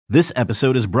This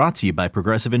episode is brought to you by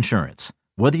Progressive Insurance.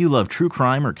 Whether you love true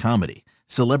crime or comedy,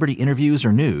 celebrity interviews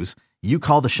or news, you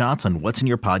call the shots on what's in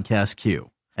your podcast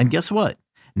queue. And guess what?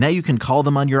 Now you can call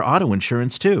them on your auto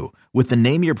insurance too with the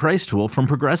Name Your Price tool from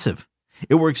Progressive.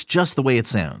 It works just the way it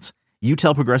sounds. You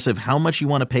tell Progressive how much you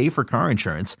want to pay for car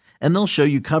insurance, and they'll show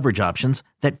you coverage options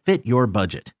that fit your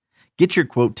budget. Get your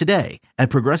quote today at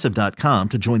Progressive.com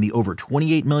to join the over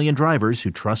 28 million drivers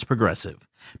who trust Progressive.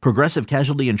 Progressive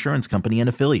Casualty Insurance Company and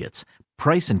Affiliates.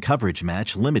 Price and coverage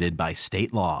match limited by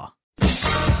state law.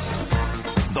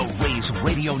 The Rays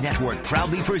Radio Network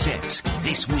proudly presents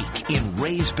This Week in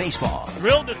Rays Baseball.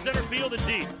 Drilled to center field and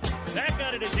deep. Back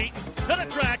on it is Eaton. To the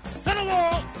track. To the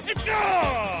wall. It's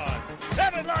gone!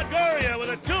 Evan Longoria with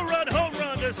a two-run home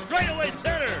run to straightaway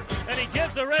center. And he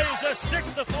gives the Rays a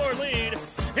 6-4 lead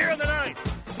here in the ninth.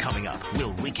 Coming up,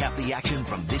 we'll recap the action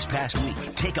from this past week,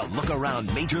 take a look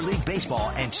around Major League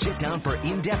Baseball, and sit down for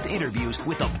in-depth interviews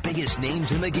with the biggest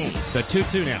names in the game. The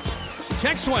 2-2 now.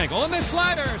 Check swing on the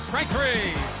slider. Strike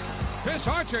three. Chris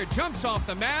Archer jumps off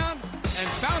the mound and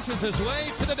bounces his way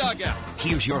to the dugout.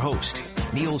 Here's your host,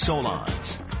 Neil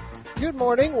Solondz. Good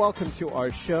morning. Welcome to our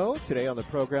show. Today on the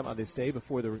program, on this day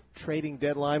before the trading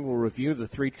deadline, we'll review the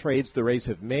three trades the Rays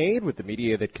have made with the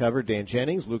media that covered Dan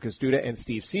Jennings, Lucas Duda, and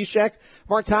Steve Cishek.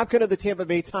 Mark Topkin of the Tampa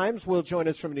Bay Times will join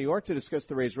us from New York to discuss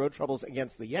the Rays' road troubles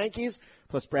against the Yankees,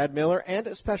 plus Brad Miller and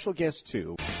a special guest,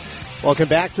 too. Welcome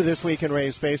back to This Week in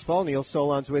Rays Baseball. Neil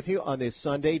Solondz with you on this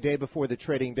Sunday, day before the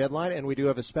trading deadline, and we do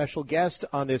have a special guest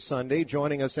on this Sunday.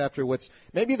 Joining us after what's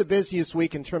maybe the busiest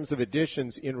week in terms of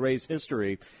additions in Rays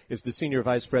history is the Senior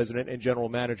Vice President and General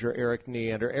Manager, Erik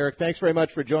Neander. Erik, thanks very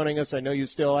much for joining us. I know you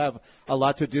still have a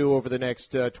lot to do over the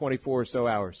next 24 or so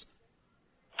hours.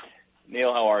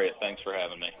 Neil, how are you? Thanks for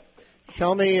having me.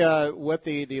 Tell me what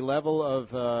the level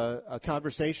of a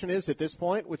conversation is at this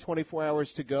point with 24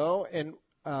 hours to go, and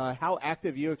how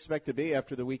active you expect to be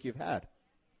after the week you've had.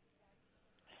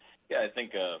 Yeah, I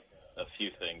think a few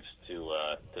things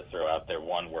to throw out there.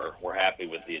 One, we're happy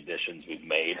with the additions we've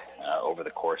made over the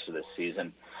course of this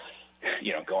season.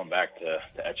 You know, going back to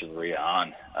Echeverria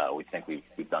on, we think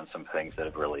we've done some things that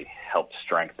have really helped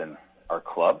strengthen our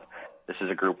club. This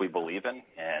is a group we believe in,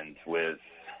 and with,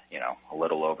 you know, a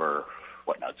little over,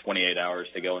 28 hours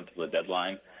to go into the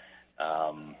deadline,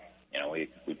 you know,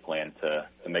 we plan to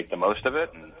make the most of it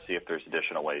and see if there's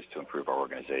additional ways to improve our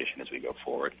organization as we go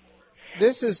forward.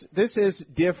 This is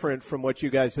different from what you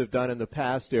guys have done in the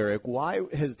past, Erik. Why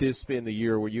has this been the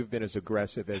year where you've been as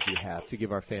aggressive as you have, to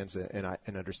give our fans an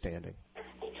understanding?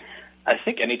 I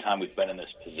think anytime we've been in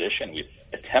this position, we've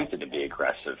attempted to be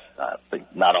aggressive,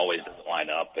 but not always does it line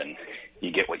up and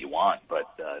you get what you want. But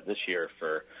this year,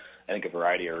 for I think a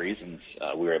variety of reasons,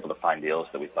 we were able to find deals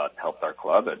that we thought helped our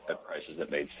club at prices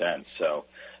that made sense. So,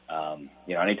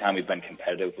 you know, anytime we've been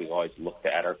competitive, we've always looked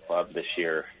at our club. This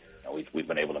year, you know, we've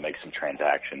been able to make some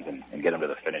transactions and get them to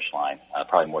the finish line,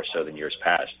 probably more so than years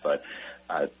past. But,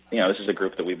 you know, this is a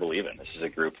group that we believe in. This is a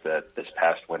group that this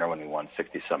past winter when we won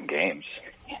 60-some games,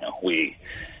 you know,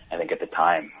 I think at the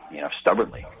time, you know,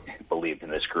 stubbornly believed in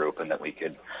this group and that we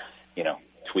could, you know,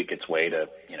 tweak its way to,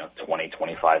 you know, 20,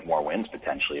 25 more wins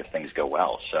potentially if things go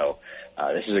well. So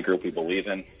this is a group we believe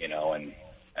in, you know, and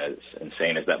as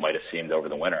insane as that might have seemed over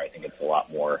the winter, I think it's a lot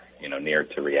more, you know, near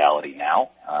to reality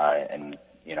now. And,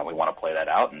 you know, we want to play that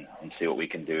out and see what we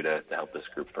can do to help this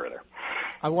group further.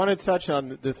 I want to touch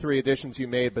on the three additions you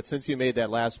made, but since you made that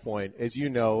last point, as you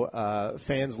know,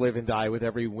 fans live and die with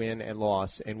every win and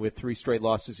loss. And with 3 straight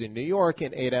losses in New York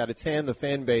and 8 out of 10, the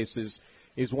fan base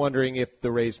is wondering if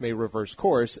the Rays may reverse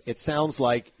course. It sounds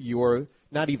like you're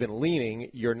not even leaning.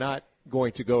 You're not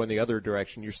going to go in the other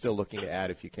direction. You're still looking to add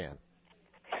if you can.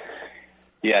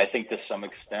 Yeah, I think to some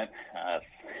extent,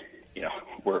 you know,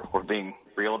 we're being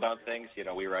real about things. You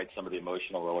know, we ride some of the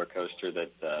emotional roller coaster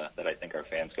that I think our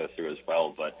fans go through as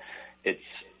well. But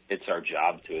it's our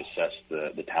job to assess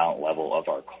the talent level of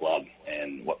our club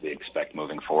and what we expect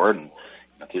moving forward. And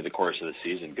through the course of the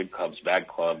season, good clubs, bad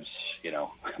clubs, you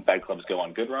know, bad clubs go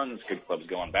on good runs, good clubs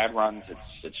go on bad runs.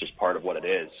 It's just part of what it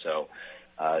is. So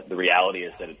the reality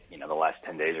is that, you know, the last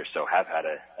 10 days or so have had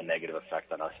a negative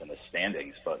effect on us in the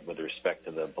standings. But with respect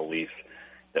to the belief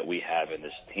that we have in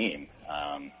this team,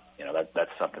 you know,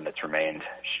 that's something that's remained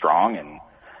strong. And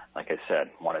like I said,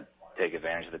 want to take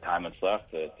advantage of the time that's left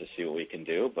to see what we can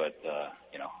do. But,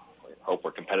 you know, hope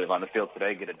we're competitive on the field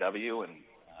today, get a W, and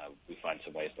we find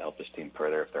some ways to help this team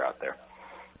further if they're out there.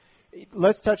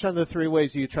 Let's touch on the 3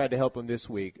 ways you tried to help them this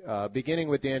week. Beginning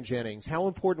with Dan Jennings, how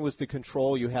important was the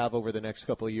control you have over the next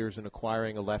couple of years in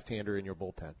acquiring a left-hander in your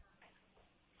bullpen?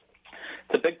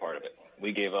 It's a big part of it.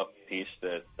 we gave up a piece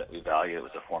that we value. It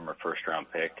was a former first-round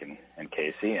pick in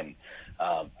Casey, and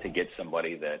to get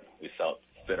somebody that we felt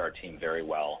fit our team very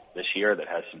well this year, that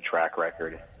has some track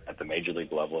record at the major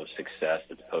league level of success,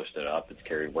 that's posted up, that's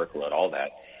carried workload, all that.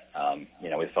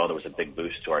 We felt it was a big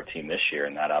boost to our team this year,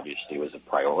 and that obviously was a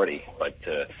priority. But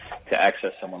to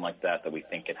access someone like that we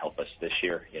think can help us this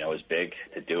year, is big.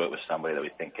 To do it with somebody that we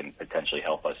think can potentially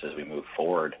help us as we move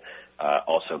forward,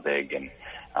 also big. And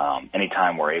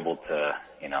anytime we're able to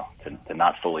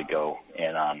not fully go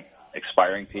in on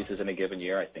expiring pieces in a given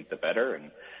year, I think the better,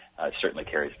 and it certainly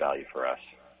carries value for us.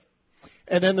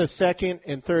 And then the second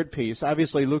and third piece,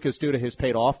 obviously Lucas Duda has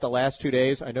paid off the last 2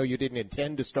 days. I know you didn't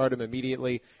intend to start him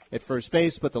immediately at first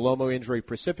base, but the Lomo injury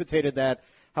precipitated that.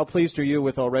 How pleased are you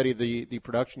with already the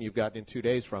production you've gotten in 2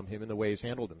 days from him and the way he's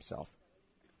handled himself?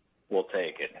 We'll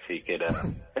take it. If he could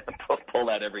pull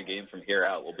that every game from here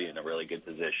out, we'll be in a really good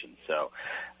position. So,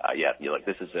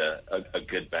 this is a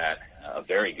good bat, a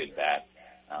very good bat.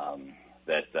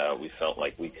 That we felt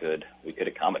like we could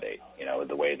accommodate,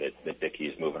 the way that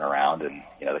Dickey's moving around, and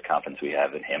the confidence we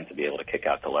have in him to be able to kick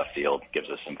out to left field gives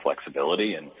us some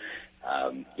flexibility. And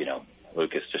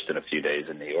Lucas, just in a few days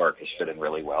in New York, has fit in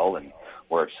really well, and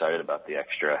we're excited about the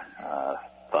extra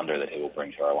thunder that he will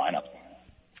bring to our lineup.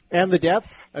 And the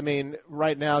depth. I mean,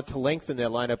 right now to lengthen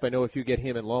that lineup, I know if you get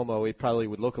him and Lomo, it probably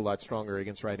would look a lot stronger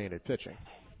against right-handed pitching.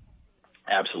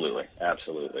 Absolutely.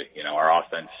 Our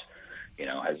offense,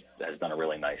 has done a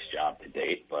really nice job to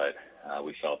date, but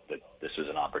we felt that this was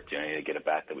an opportunity to get a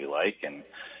bat that we like. And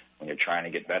when you're trying to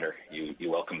get better, you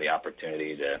welcome the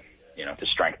opportunity to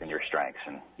strengthen your strengths.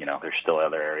 And, there's still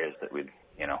other areas that we,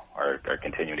 are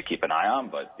continuing to keep an eye on,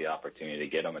 but the opportunity to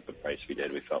get them at the price we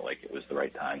did, we felt like it was the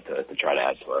right time to try to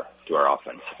add to our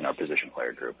offense and our position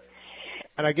player group.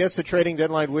 And I guess the trading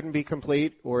deadline wouldn't be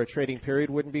complete, or a trading period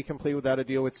wouldn't be complete without a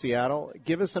deal with Seattle.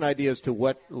 Give us an idea as to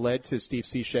what led to Steve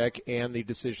Cishek and the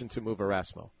decision to move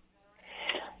Erasmo.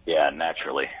 Yeah,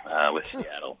 naturally with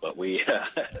Seattle, but we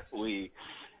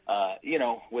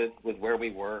with where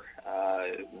we were,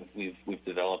 we've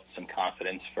developed some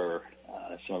confidence for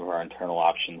some of our internal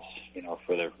options,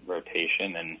 for the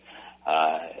rotation, and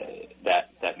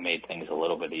that made things a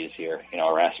little bit easier.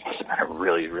 Erasmus has been a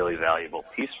really, really valuable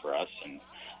piece for us, and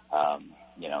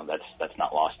that's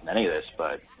not lost in any of this.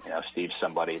 But Steve's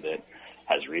somebody that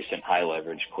has recent high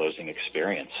leverage closing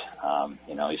experience.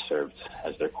 He served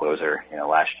as their closer,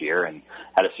 last year, and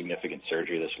had a significant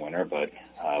surgery this winter. But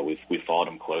we followed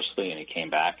him closely, and he came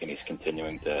back, and he's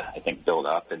continuing to, I think, build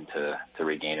up and to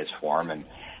regain his form. And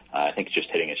I think he's just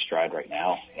hitting his stride right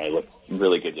now. He looked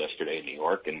really good yesterday in New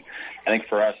York, and I think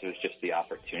for us it was just the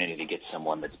opportunity to get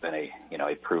someone that's been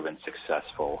a proven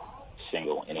successful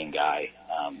single inning guy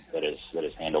that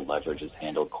has handled leverage, has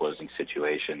handled closing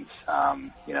situations,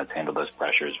 to handle those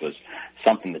pressures, was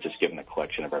something that, just given the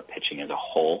collection of our pitching as a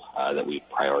whole, that we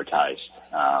prioritized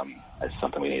as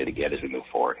something we needed to get as we move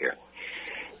forward here.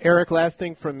 Eric, last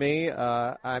thing from me.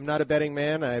 I'm not a betting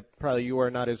man. Probably you are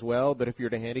not as well. But if you're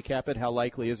to handicap it, how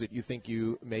likely is it you think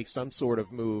you make some sort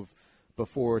of move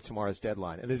before tomorrow's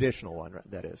deadline? An additional one,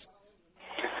 that is.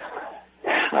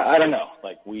 I don't know.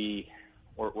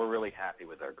 We're really happy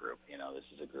with our group. This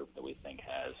is a group that we think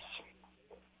has,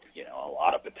 a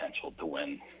lot of potential to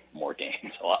win more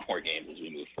games, a lot more games as we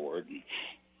move forward. And,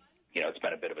 it's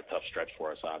been a bit of a tough stretch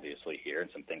for us, obviously, here, and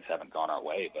some things haven't gone our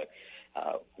way. But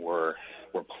we're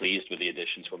pleased with the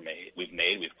additions we've made.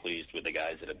 We've pleased with the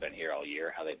guys that have been here all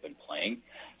year, how they've been playing.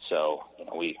 So,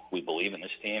 we believe in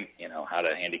this team. How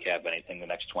to handicap anything the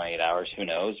next 28 hours, who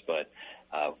knows? But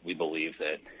we believe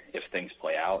that if things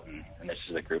play out, and this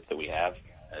is the group that we have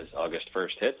as August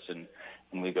 1st hits, and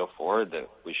we go forward, that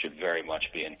we should very much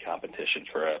be in competition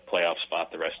for a playoff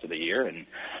spot the rest of the year. And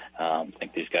I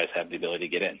think these guys have the ability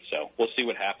to get in. So we'll see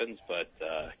what happens, but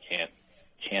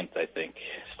can't, I think,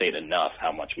 state enough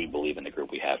how much we believe in the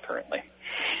group we have currently.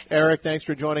 Eric, thanks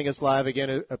for joining us live.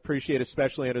 Again, appreciate it,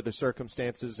 especially under the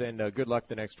circumstances, and good luck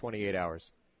the next 28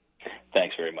 hours.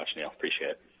 Thanks very much, Neil.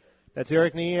 Appreciate it. That's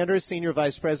Eric Neanders, Senior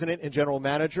Vice President and General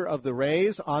Manager of the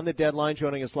Rays, on the deadline,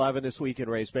 joining us live on This Week in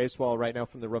Rays Baseball right now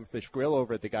from the Rumfish Grill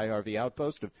over at the Guy Harvey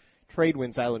Outpost of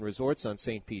Tradewinds Island Resorts on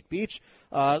St. Pete Beach.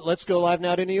 Let's go live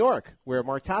now to New York, where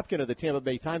Mark Topkin of the Tampa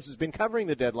Bay Times has been covering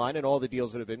the deadline and all the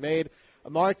deals that have been made.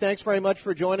 Mark, thanks very much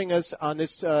for joining us on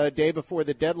this day before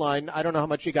the deadline. I don't know how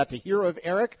much you got to hear of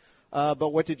Eric,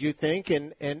 but what did you think,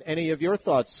 and any of your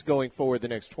thoughts going forward the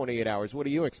next 28 hours? What do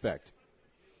you expect?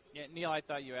 Yeah, Neil, I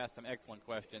thought you asked some excellent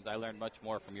questions. I learned much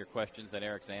more from your questions than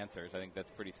Eric's answers. I think that's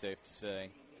pretty safe to say.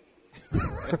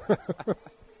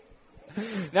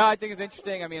 No, I think it's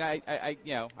interesting. I mean, I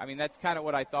mean, that's kind of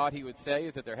what I thought he would say,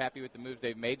 is that they're happy with the moves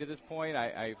they've made to this point.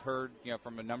 I've heard,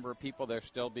 from a number of people they're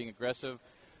still being aggressive,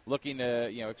 looking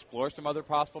to, explore some other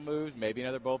possible moves, maybe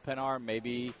another bullpen arm,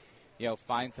 maybe,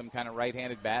 find some kind of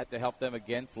right-handed bat to help them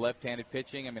against left-handed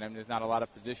pitching. I mean, there's not a lot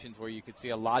of positions where you could see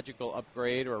a logical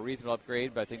upgrade or a reasonable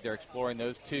upgrade, but I think they're exploring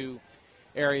those two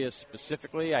areas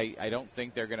specifically. I don't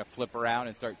think they're going to flip around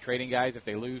and start trading guys if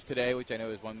they lose today, which I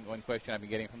know is one question I've been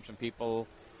getting from some people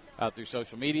through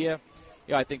social media.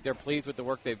 I think they're pleased with the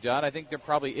work they've done. I think there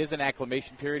probably is an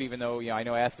acclimation period, even though, I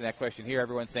know asking that question here,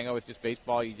 everyone's saying, it's just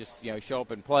baseball. You just, show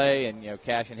up and play. And,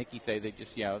 Cash and Hickey say they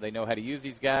just, they know how to use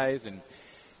these guys.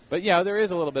 But, there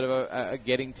is a little bit of a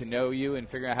getting to know you and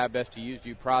figuring out how best to use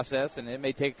you process. And it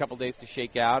may take a couple days to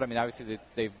shake out. I mean, obviously,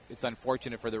 it's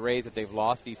unfortunate for the Rays that they've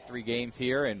lost these 3 games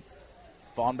here and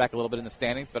fallen back a little bit in the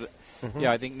standings. But,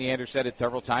 I think Neander said it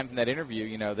several times in that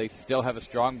interview. They still have a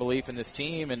strong belief in this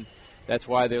team, and that's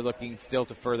why they're looking still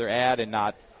to further add and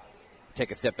not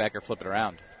take a step back or flip it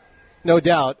around. No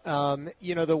doubt.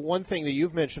 The one thing that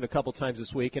you've mentioned a couple times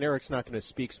this week, and Eric's not going to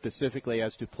speak specifically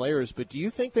as to players, but do you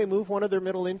think they move one of their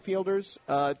middle infielders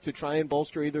to try and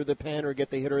bolster either the pen or get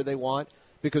the hitter they want?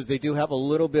 Because they do have a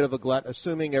little bit of a glut,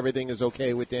 assuming everything is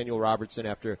okay with Daniel Robertson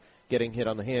after getting hit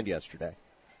on the hand yesterday.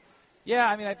 Yeah,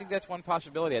 I mean, I think that's one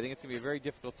possibility. I think it's going to be a very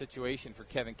difficult situation for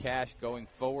Kevin Cash going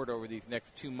forward over these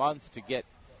next 2 months to get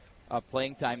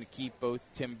playing time to keep both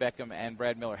Tim Beckham and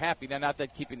Brad Miller happy. Now, not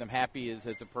that keeping them happy is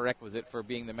a prerequisite for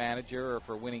being the manager or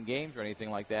for winning games or anything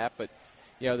like that, but,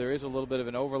 there is a little bit of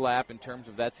an overlap in terms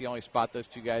of that's the only spot those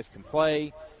two guys can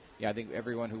play. I think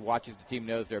everyone who watches the team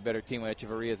knows they're a better team when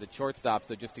Echeverria is at shortstop,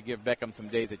 so just to give Beckham some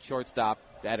days at shortstop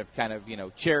out of kind of,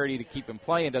 charity to keep him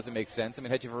playing doesn't make sense. I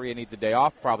mean, Echeverria needs a day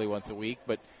off probably once a week,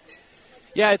 but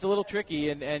yeah, it's a little tricky,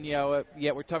 and we're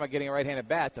talking about getting a right-handed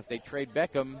bat. So if they trade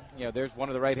Beckham, there's one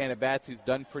of the right-handed bats who's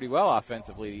done pretty well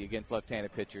offensively against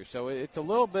left-handed pitchers. So it's a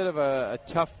little bit of a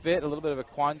tough fit, a little bit of a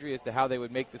quandary as to how they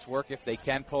would make this work if they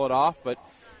can pull it off. But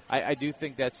I do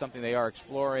think that's something they are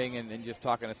exploring, and just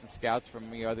talking to some scouts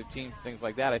from other teams, things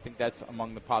like that. I think that's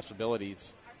among the possibilities.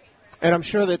 And I'm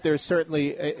sure that there's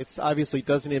certainly, it's obviously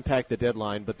doesn't impact the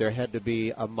deadline, but there had to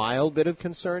be a mild bit of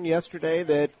concern yesterday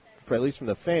that, for at least from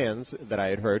the fans that I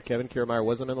had heard, Kevin Kiermaier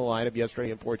wasn't in the lineup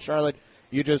yesterday in Port Charlotte.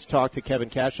 You just talked to Kevin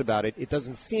Cash about it. It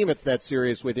doesn't seem it's that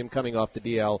serious with him coming off the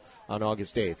DL on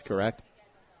August 8th, correct?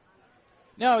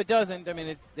 No, it doesn't. I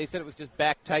mean, they said it was just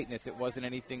back tightness. It wasn't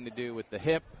anything to do with the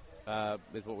hip,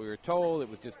 is what we were told. It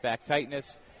was just back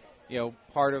tightness.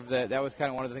 Part of that was kind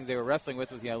of one of the things they were wrestling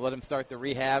with was, let him start the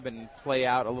rehab and play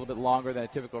out a little bit longer than a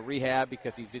typical rehab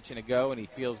because he's itching to go and he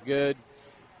feels good,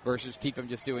 versus keep him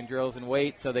just doing drills and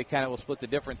weight. So they kind of will split the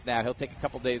difference now. He'll take a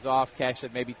couple days off. Cash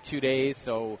said maybe 2 days,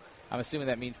 so I'm assuming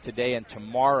that means today and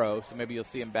tomorrow, so maybe you'll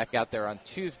see him back out there on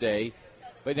Tuesday.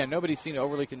 But nobody's seen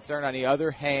overly concerned. On the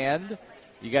other hand,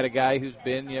 you got a guy who's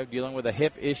been dealing with a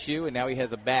hip issue, and now he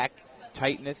has a back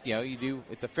tightness.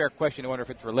 It's a fair question to wonder if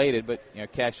it's related, but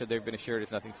Cash said they've been assured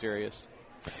it's nothing serious.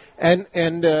 And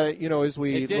as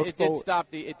we it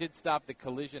did stop the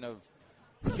collision of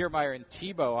Kiermaier and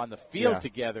Tebow on the field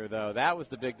together, though. That was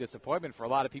the big disappointment for a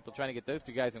lot of people trying to get those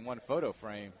two guys in one photo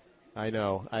frame. I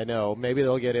know. Maybe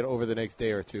they'll get it over the next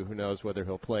day or two. Who knows whether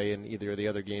he'll play in either of the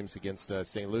other games against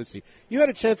St. Lucie. You had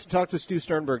a chance to talk to Stu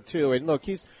Sternberg, too. And, look,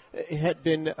 he's had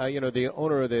been, the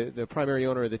owner of the primary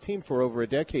owner of the team for over a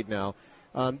decade now.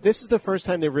 This is the first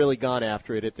time they've really gone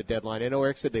after it at the deadline. I know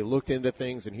Eric said they looked into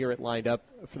things and here it lined up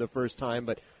for the first time.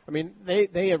 But, I mean,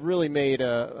 they have really made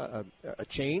a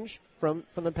change from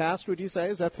the past, would you say?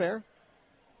 Is that fair?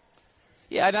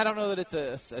 Yeah, and I don't know that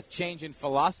it's a change in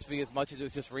philosophy as much as it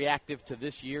was just reactive to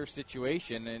this year's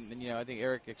situation. And I think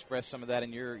Eric expressed some of that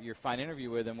in your fine interview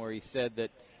with him where he said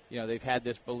that, they've had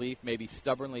this belief maybe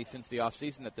stubbornly since the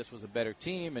offseason that this was a better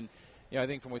team. And, I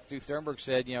think from what Stu Sternberg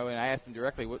said, and I asked him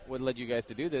directly, what led you guys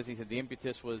to do this? He said the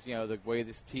impetus was, the way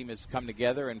this team has come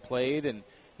together and played, and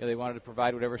they wanted to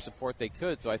provide whatever support they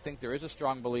could. So I think there is a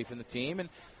strong belief in the team. And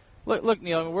Look,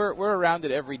 Neil, we're around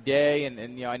it every day, and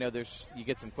I know you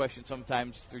get some questions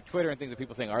sometimes through Twitter and things that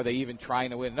people saying, are they even trying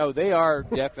to win? No, they are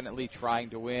definitely trying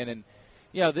to win. And,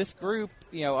 this group,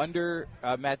 under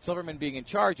Matt Silverman being in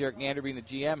charge, Eric Neander being the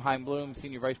GM, Chaim Bloom,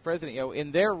 Senior Vice President,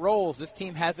 in their roles, this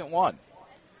team hasn't won.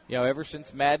 Ever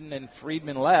since Madden and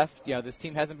Friedman left, this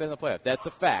team hasn't been in the playoffs. That's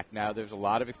a fact. Now, there's a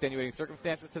lot of extenuating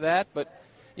circumstances to that, but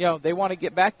they want to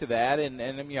get back to that and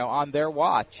on their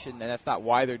watch, and that's not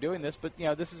why they're doing this, but,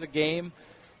 this is a game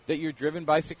that you're driven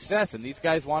by success, and these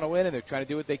guys want to win, and they're trying to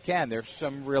do what they can. There's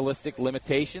some realistic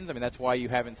limitations. I mean, that's why you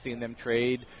haven't seen them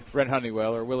trade Brent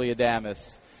Honeywell or Willie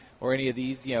Adames. or any of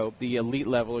these, the elite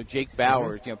level, or Jake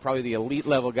Bowers, probably the elite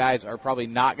level guys are probably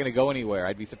not going to go anywhere.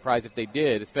 I'd be surprised if they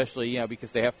did, especially,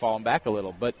 because they have fallen back a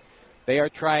little. But they are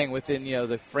trying within,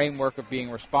 the framework of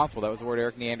being responsible. That was the word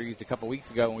Eric Neander used a couple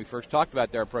weeks ago when we first talked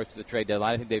about their approach to the trade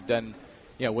deadline. I think they've done,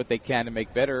 what they can to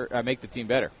make the team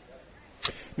better.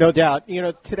 No doubt.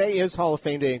 Today is Hall of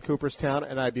Fame Day in Cooperstown,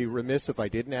 and I'd be remiss if I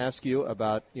didn't ask you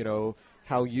about,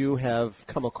 how you have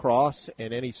come across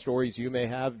and any stories you may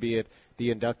have, be it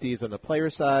the inductees on the player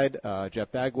side,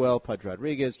 Jeff Bagwell, Pudge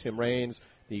Rodriguez, Tim Raines,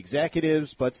 the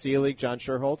executives, Bud Selig, John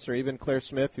Sherholtz, or even Claire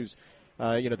Smith, who's,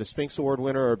 the Spinks Award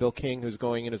winner, or Bill King, who's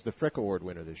going in as the Frick Award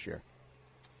winner this year.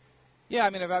 Yeah,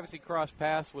 I've obviously crossed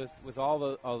paths with all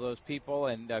those people,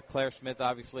 and Claire Smith,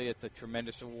 obviously, it's a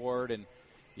tremendous award, and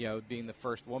being the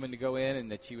first woman to go in,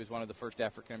 and that she was one of the first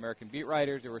African-American beat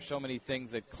writers. There were so many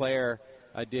things that Claire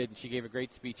did, and she gave a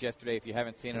great speech yesterday. If you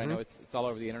haven't seen it, I know it's all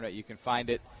over the internet. You can find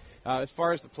it. As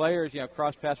far as the players,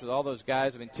 cross paths with all those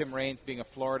guys. Tim Raines being a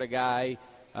Florida guy,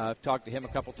 I've talked to him a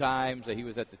couple times. He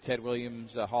was at the Ted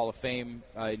Williams Hall of Fame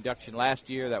induction last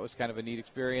year. That was kind of a neat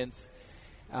experience.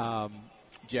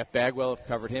 Jeff Bagwell, I've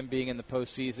covered him being in the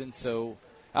postseason. So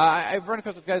I've run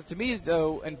across those guys. To me,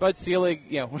 though, and Bud Selig,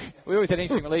 we always had an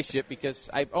interesting relationship because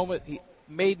he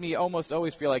made me almost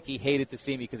always feel like he hated to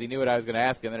see me because he knew what I was going to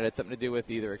ask him, and it had something to do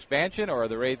with either expansion or are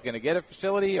the Rays going to get a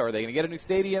facility or are they going to get a new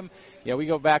stadium. We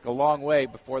go back a long way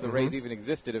before the Rays even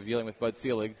existed of dealing with Bud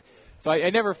Selig. So I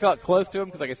never felt close to him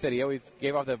because, like I said, he always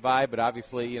gave off that vibe, but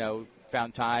obviously,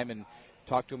 found time and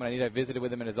talked to him. And I visited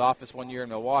with him in his office one year in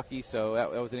Milwaukee, so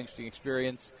that was an interesting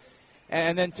experience.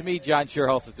 And then, to me, John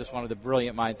Sherholtz is just one of the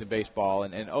brilliant minds in baseball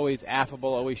and always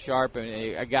affable, always sharp, and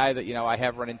a guy that, I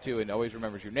have run into and always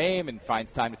remembers your name and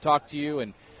finds time to talk to you.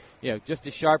 And, just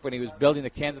as sharp when he was building the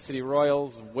Kansas City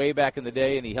Royals way back in the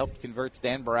day, and he helped convert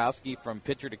Stan Borowski from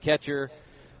pitcher to catcher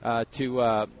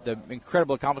to the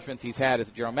incredible accomplishments he's had as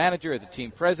a general manager, as a team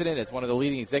president, as one of the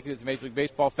leading executives in Major League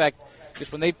Baseball. In fact,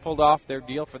 just when they pulled off their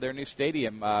deal for their new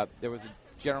stadium, there was a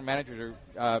general manager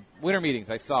winter meetings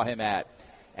I saw him at.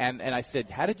 And I said,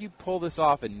 how did you pull this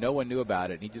off? And no one knew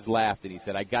about it. And he just laughed, and he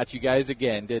said, I got you guys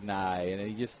again, didn't I? And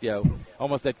he just,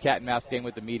 almost that cat and mouse game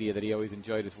with the media that he always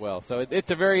enjoyed as well. So it's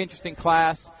a very interesting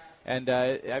class, and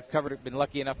I've been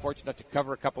lucky enough, fortunate enough to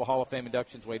cover a couple of Hall of Fame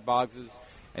inductions, Wade Boggs's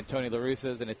and Tony La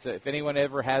Russa's. And it's if anyone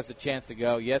ever has the chance to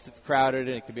go, yes, it's crowded,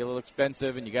 and it can be a little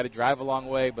expensive, and you got to drive a long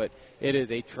way, but it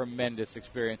is a tremendous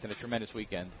experience and a tremendous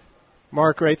weekend.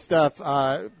 Mark, great stuff.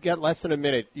 Got less than a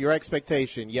minute. Your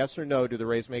expectation, yes or no, do the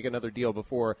Rays make another deal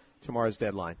before tomorrow's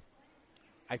deadline?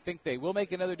 I think they will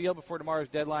make another deal before tomorrow's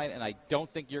deadline, and I don't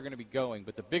think you're going to be going.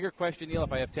 But the bigger question, Neil,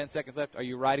 if I have 10 seconds left, are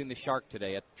you riding the Shark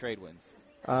today at the trade winds?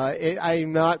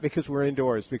 I'm not because we're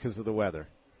indoors because of the weather.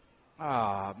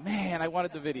 Ah, man, I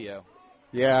wanted the video.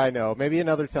 Yeah, I know. Maybe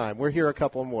another time. We're here a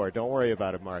couple more. Don't worry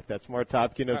about it, Mark. That's Mark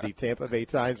Topkin of the Tampa Bay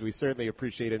Times. We certainly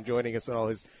appreciate him joining us on all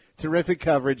his terrific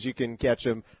coverage. You can catch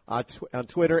him on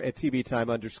Twitter at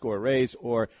TBTime_Rays,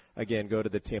 or, again, go to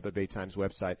the Tampa Bay Times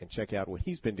website and check out what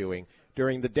he's been doing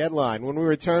during the deadline. When we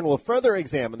return, we'll further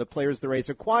examine the players the Rays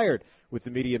acquired with the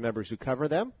media members who cover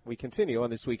them. We continue on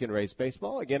This Week in Rays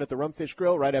Baseball, again at the Rumfish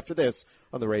Grill right after this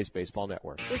on the Rays Baseball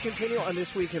Network. We continue on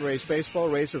This Week in Rays Baseball.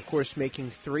 Rays, of course,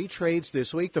 making 3 trades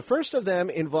this week. The first of them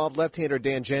involved left-hander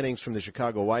Dan Jennings from the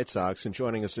Chicago White Sox, and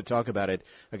joining us to talk about it,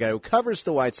 a guy who covers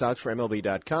the White Sox for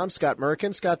MLB.com, Scott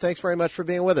Merkin. Scott, thanks very much for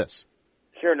being with us.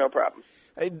 Sure, no problem.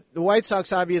 The White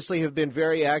Sox obviously have been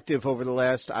very active over the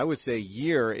last, I would say,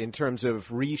 year in terms of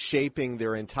reshaping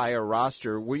their entire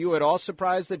roster. Were you at all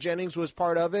surprised that Jennings was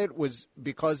part of it? Was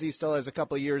because he still has a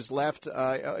couple of years left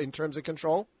in terms of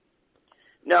control?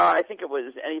 No, I think it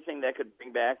was anything that could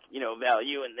bring back,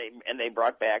 value, and they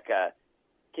brought back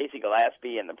Casey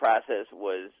Gillespie, and the process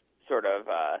was sort of,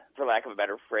 for lack of a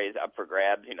better phrase, up for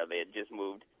grabs. They had just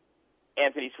moved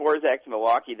Anthony Swarzak to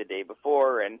Milwaukee the day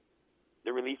before, and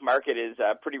the relief market is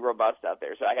pretty robust out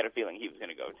there, so I had a feeling he was going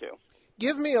to go too.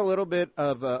 Give me a little bit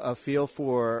of a feel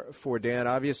for Dan.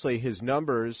 Obviously, his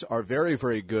numbers are very,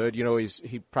 very good.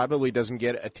 He probably doesn't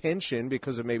get attention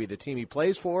because of maybe the team he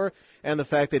plays for and the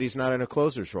fact that he's not in a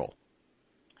closer's role.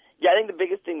 Yeah, I think the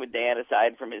biggest thing with Dan,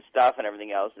 aside from his stuff and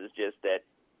everything else, is just that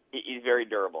he's very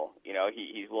durable.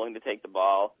 He's willing to take the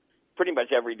ball pretty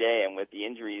much every day, and with the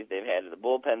injuries they've had to the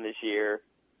bullpen this year,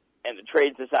 and the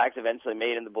trades the Sox eventually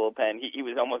made in the bullpen, he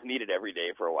was almost needed every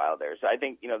day for a while there. So I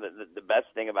think, the best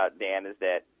thing about Dan is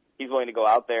that he's willing to go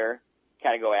out there,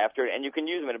 kind of go after it, and you can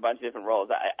use him in a bunch of different roles.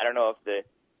 I don't know if the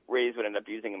Rays would end up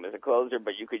using him as a closer,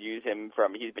 but you could use him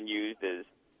he's been used as,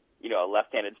 a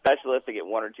left-handed specialist to get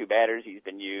 1 or 2 batters. He's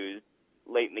been used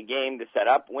late in the game to set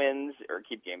up wins or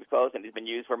keep games close, and he's been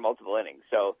used for multiple innings.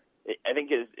 So I think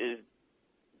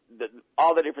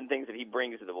all the different things that he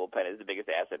brings to the bullpen is the biggest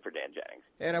asset for Dan Jennings.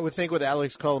 And I would think with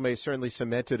Alex Colomé certainly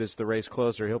cemented as the race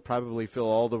closer, he'll probably fill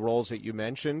all the roles that you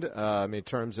mentioned in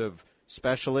terms of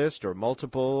specialist or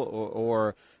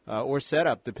multiple or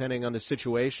setup, depending on the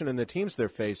situation and the teams they're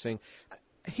facing.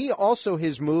 He also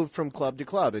has moved from club to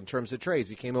club in terms of trades.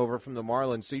 He came over from the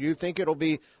Marlins. So you think it'll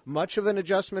be much of an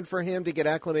adjustment for him to get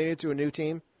acclimated to a new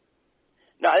team?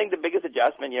 No, I think the biggest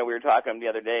adjustment, we were talking to him the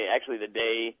other day, actually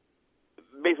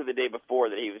basically the day before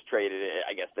that he was traded,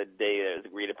 I guess the day that was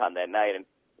agreed upon that night, and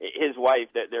his wife,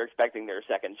 they're expecting their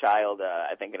second child,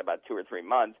 I think in about 2 or 3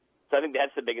 months. So I think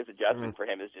that's the biggest adjustment for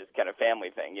him is just kind of family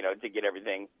thing, to get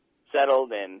everything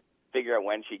settled and figure out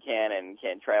when she can and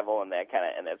can't travel and that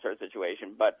sort of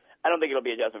situation. But I don't think it'll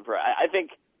be an adjustment for her. I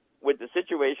think with the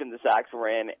situation the Sox were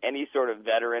in, any sort of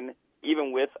veteran,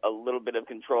 even with a little bit of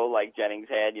control like Jennings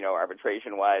had,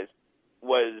 arbitration-wise,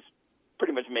 was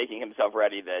pretty much making himself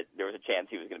ready that there was a chance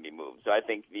he was going to be moved. So I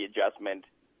think the adjustment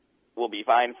will be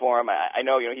fine for him. I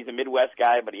know, he's a Midwest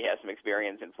guy, but he has some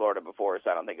experience in Florida before,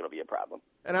 so I don't think it'll be a problem.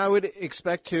 And I would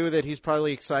expect, too, that he's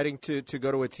probably exciting to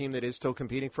go to a team that is still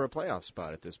competing for a playoff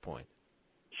spot at this point.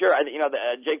 Sure.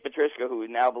 Jake Petrisco, who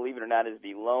now, believe it or not, is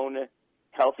the lone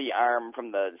healthy arm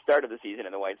from the start of the season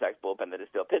in the White Sox bullpen that is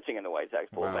still pitching in the White Sox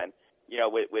bullpen.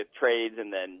 Wow. With trades,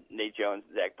 and then Nate Jones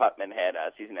and Zach Putman had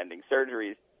season-ending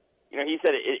surgeries. He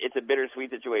said it's a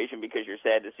bittersweet situation because you're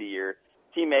sad to see your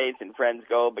teammates and friends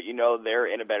go, but they're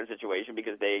in a better situation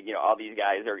because they, all these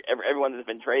guys everyone that's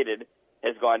been traded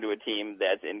has gone to a team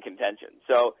that's in contention.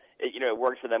 So, it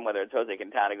works for them, whether it's Jose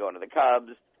Quintana going to the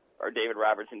Cubs or David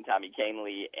Robertson, Tommy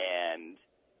Kahnle, and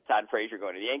Todd Frazier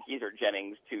going to the Yankees or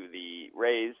Jennings to the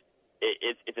Rays.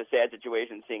 It's a sad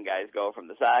situation seeing guys go from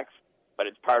the Sox, but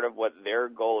it's part of what their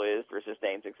goal is for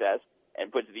sustained success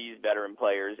and puts these veteran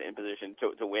players in position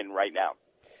to win right now.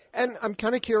 And I'm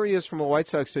kind of curious from a White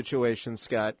Sox situation,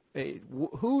 Scott,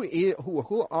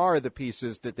 who are the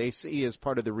pieces that they see as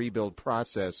part of the rebuild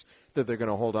process that they're going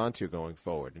to hold on to going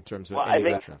forward in terms of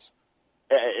veterans?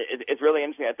 It's really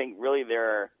interesting. I think really there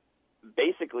are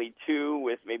basically two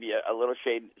with maybe a little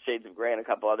shades of gray and a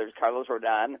couple others. Carlos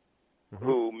Rodon,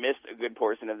 who missed a good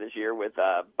portion of this year with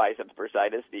biceps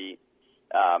bursitis, the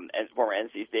former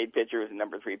NC State pitcher, who was the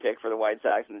number 3 pick for the White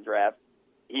Sox in the draft.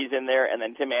 He's in there, and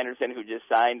then Tim Anderson, who just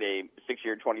signed a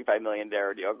 6-year, $25 million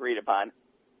deal, agreed upon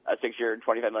a 6-year,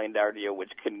 $25 million deal,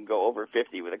 which can go over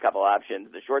 50 with a couple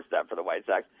options, the shortstop for the White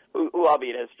Sox, who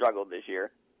albeit has struggled this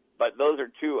year. But those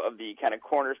are two of the kind of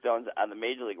cornerstones on the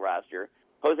Major League roster.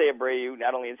 Jose Abreu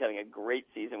not only is having a great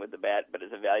season with the bat, but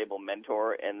is a valuable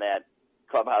mentor in that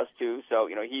clubhouse, too. So,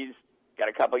 he's got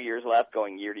a couple years left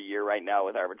going year to year right now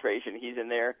with arbitration. He's in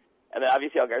there. And then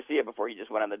obviously Al Garcia, before he just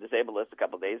went on the disabled list a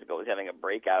couple of days ago, was having a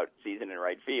breakout season in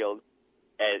right field.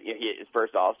 And his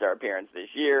first All-Star appearance this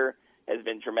year has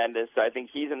been tremendous. So I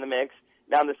think he's in the mix.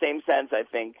 Now, in the same sense, I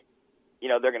think,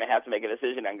 they're going to have to make a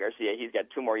decision on Garcia. He's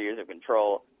got 2 more years of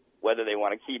control, whether they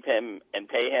want to keep him and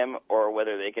pay him or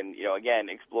whether they can, again,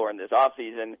 explore in this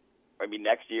offseason or maybe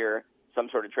next year some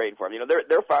sort of trade for him.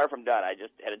 They're far from done. I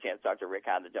just had a chance to talk to Rick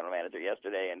Hahn, the general manager,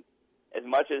 yesterday, and as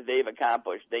much as they've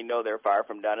accomplished, they know they're far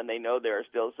from done, and they know there are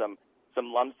still some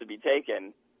lumps to be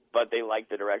taken, but they like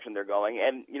the direction they're going.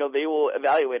 And, they will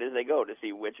evaluate as they go to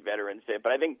see which veterans fit.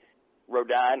 But I think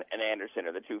Rodon and Anderson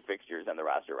are the 2 fixtures on the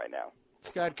roster right now.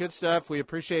 Scott, good stuff. We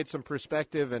appreciate some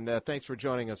perspective, and thanks for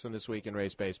joining us on This Week in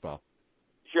Rays Baseball.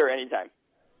 Sure, anytime.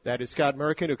 That is Scott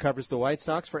Merkin, who covers the White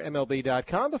Sox for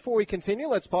MLB.com. Before we continue,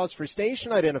 let's pause for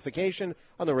station identification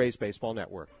on the Rays Baseball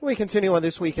Network. We continue on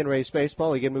This Week in Rays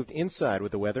Baseball. Again, moved inside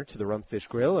with the weather to the Rumpfish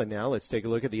Grill. And now let's take a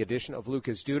look at the addition of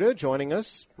Lucas Duda. Joining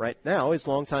us right now is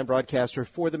longtime broadcaster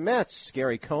for the Mets,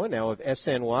 Gary Cohen, now of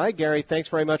SNY. Gary, thanks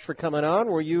very much for coming on.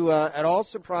 Were you at all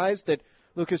surprised that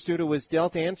Lucas Duda was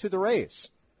dealt and to the Rays?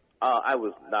 I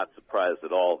was not surprised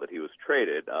at all that he was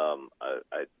traded.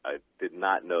 I did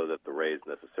not know that the Rays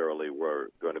necessarily were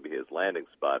going to be his landing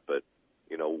spot, but,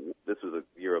 this was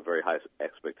a year of very high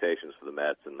expectations for the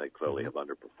Mets, and they clearly have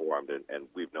underperformed, and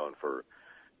we've known for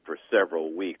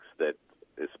several weeks that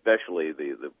especially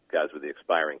the guys with the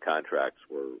expiring contracts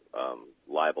were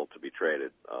liable to be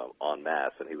traded en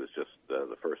masse, and he was just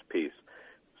the first piece.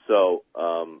 So,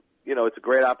 it's a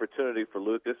great opportunity for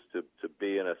Lucas to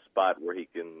be in a spot where he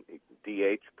can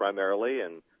DH primarily,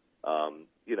 and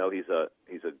he's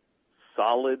a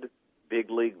solid big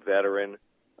league veteran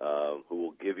who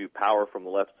will give you power from the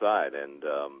left side, and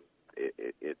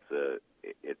it's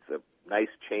a nice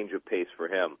change of pace for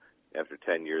him. after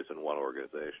 10 years in one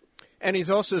organization. And he's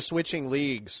also switching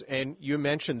leagues, and you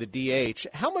mentioned the DH.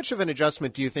 How much of an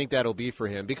adjustment do you think that'll be for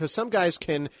him? Because some guys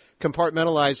can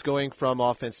compartmentalize going from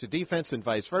offense to defense and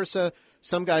vice versa.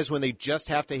 Some guys, when they just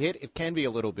have to hit, it can be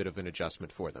a little bit of an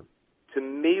adjustment for them. To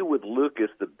me, with Lucas,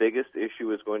 the biggest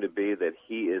issue is going to be that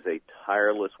he is a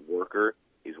tireless worker.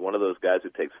 He's one of those guys who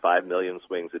takes 5 million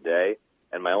swings a day.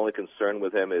 And my only concern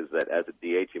with him is that as a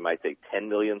DH, he might take 10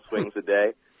 million swings a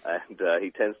day. And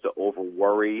he tends to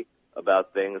over-worry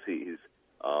about things.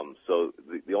 So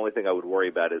the only thing I would worry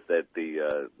about is that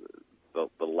the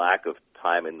lack of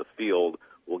time in the field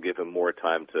will give him more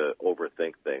time to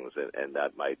overthink things, and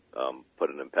that might put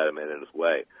an impediment in his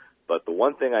way. But the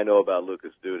one thing I know about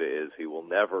Lucas Duda is he will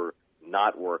never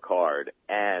not work hard,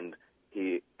 and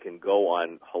he can go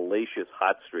on hellacious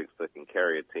hot streaks that can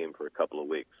carry a team for a couple of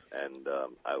weeks, and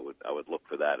I would look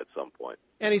for that at some point.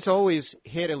 And he's always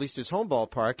hit, at least his home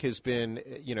ballpark has been,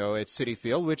 at Citi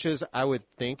Field, which is, I would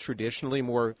think, traditionally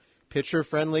more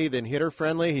pitcher-friendly than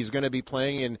hitter-friendly. He's going to be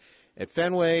playing at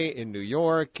Fenway, in New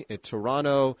York, at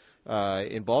Toronto,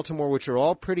 in Baltimore, which are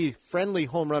all pretty friendly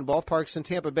home run ballparks, and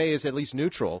Tampa Bay is at least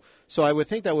neutral. So I would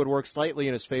think that would work slightly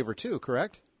in his favor too,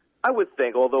 correct? I would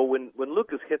think, although when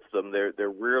Lucas hits them, they're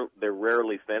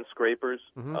rarely fence scrapers.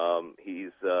 Mm-hmm.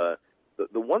 He's the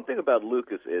one thing about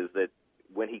Lucas is that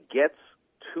when he gets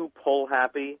too pull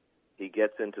happy, he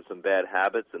gets into some bad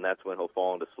habits, and that's when he'll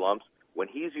fall into slumps. When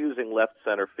he's using left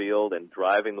center field and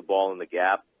driving the ball in the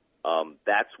gap,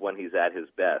 that's when he's at his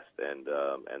best, and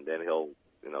then he'll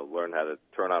learn how to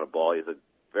turn on a ball. He has a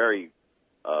very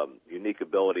unique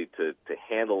ability to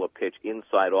handle a pitch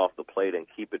inside off the plate and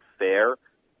keep it fair.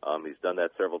 He's done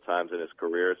that several times in his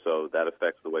career, so that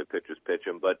affects the way pitchers pitch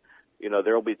him. But,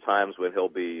 there will be times when he'll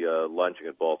be lunging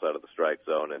at balls out of the strike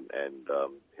zone, and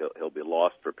he'll be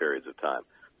lost for periods of time.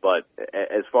 But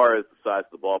as far as the size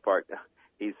of the ballpark,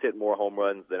 he's hit more home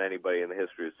runs than anybody in the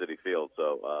history of Citi Field,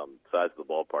 so size of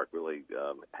the ballpark really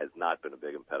has not been a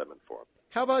big impediment for him.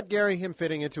 How about, Gary, him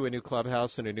fitting into a new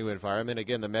clubhouse and a new environment?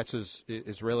 Again, the Mets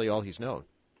is really all he's known.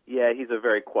 Yeah, he's a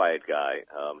very quiet guy.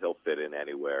 He'll fit in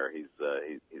anywhere. He's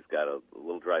got a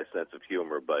little dry sense of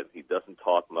humor, but he doesn't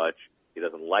talk much. He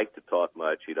doesn't like to talk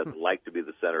much. He doesn't like to be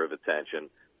the center of attention.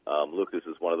 Lucas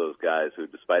is one of those guys who,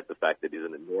 despite the fact that he's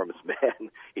an enormous man,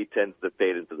 he tends to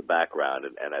fade into the background,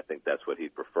 and I think that's what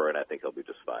he'd prefer, and I think he'll be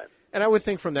just fine. And I would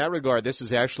think from that regard, this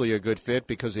is actually a good fit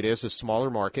because it is a smaller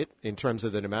market in terms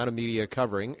of the amount of media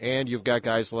covering, and you've got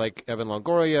guys like Evan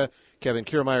Longoria, Kevin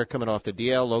Kiermaier coming off the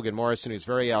DL, Logan Morrison, who's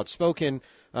very outspoken,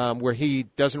 where he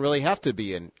doesn't really have to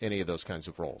be in any of those kinds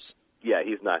of roles. Yeah,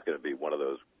 he's not going to be one of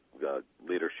those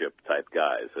leadership-type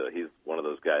guys. He's one of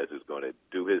those guys who's going to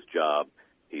do his job.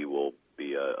 He will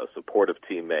be a supportive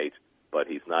teammate, but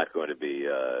he's not going to be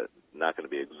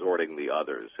exhorting the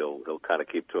others. He'll kind of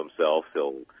keep to himself.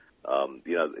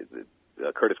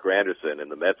 Curtis Granderson in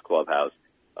the Mets clubhouse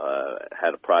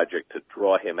had a project to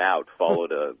draw him out,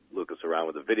 followed Lucas around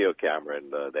with a video camera,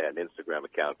 and they had an Instagram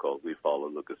account called We Follow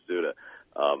Lucas Duda,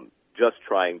 just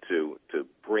trying to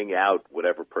bring out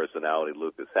whatever personality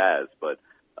Lucas has. But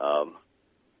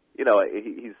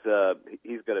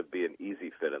he's going to be an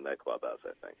easy fit in that clubhouse,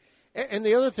 I think. And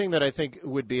the other thing that I think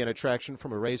would be an attraction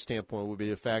from a Rays standpoint would be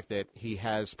the fact that he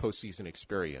has postseason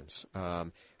experience.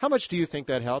 How much do you think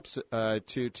that helps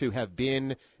to have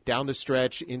been down the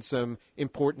stretch in some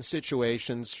important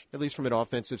situations, at least from an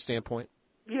offensive standpoint?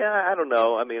 Yeah, I don't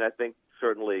know. I mean, I think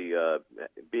certainly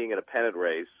being in a pennant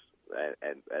race,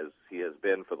 and as he has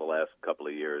been for the last couple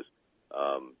of years,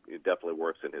 it definitely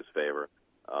works in his favor.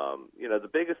 The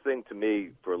biggest thing to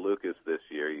me for Lucas this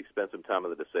year, he spent some time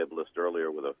on the disabled list earlier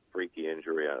with a freaky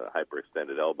injury on a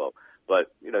hyperextended elbow.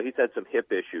 But, he's had some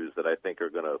hip issues that I think are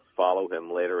going to follow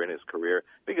him later in his career.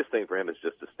 Biggest thing for him is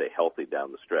just to stay healthy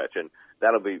down the stretch. And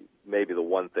that'll be maybe the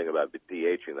one thing about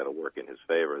DHing that'll work in his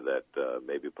favor, that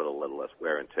maybe put a little less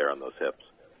wear and tear on those hips.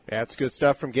 That's good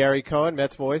stuff from Gary Cohen,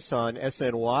 Mets voice on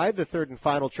SNY. The third and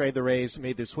final trade the Rays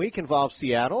made this week involves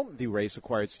Seattle. The Rays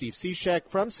acquired Steve Cishek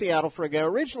from Seattle for a guy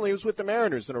originally who was with the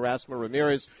Mariners and Erasmo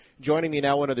Ramirez. Joining me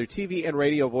now, one of their TV and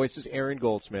radio voices, Aaron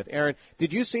Goldsmith. Aaron,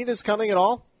 did you see this coming at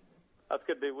all? It's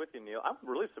good to be with you, Neil. I'm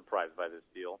really surprised by this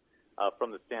deal from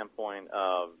the standpoint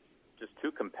of just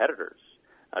two competitors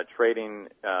trading,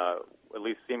 at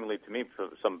least seemingly to me, for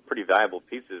some pretty valuable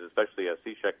pieces, especially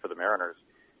Cishek for the Mariners.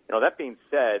 That being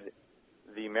said,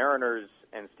 the Mariners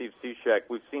and Steve Cishek,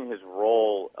 we've seen his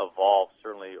role evolve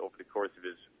certainly over the course of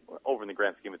his, over in the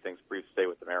grand scheme of things, brief stay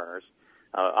with the Mariners.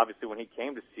 Obviously, when he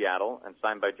came to Seattle and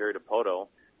signed by Jerry Dipoto,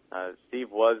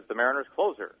 Steve was the Mariners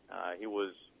closer. He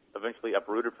was eventually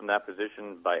uprooted from that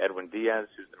position by Edwin Diaz,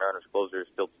 who's the Mariners closer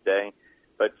still today.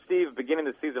 But Steve, beginning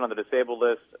the season on the disabled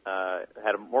list,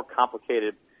 had a more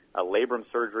complicated labrum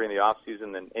surgery in the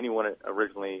offseason than anyone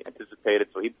originally anticipated.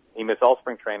 So he missed all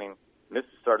spring training,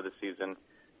 missed the start of the season,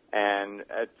 and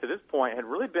to this point had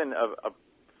really been a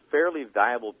fairly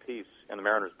valuable piece in the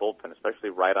Mariners bullpen, especially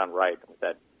right on right with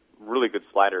that really good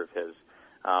slider of his.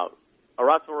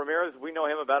 Horacio Ramirez, we know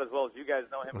him about as well as you guys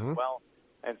know him as well.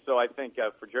 And so I think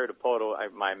for Jerry Dipoto,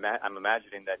 I'm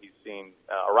imagining that he's seeing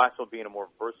Horacio being a more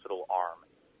versatile arm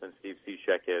than Steve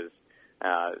Cishek is.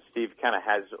 Steve kind of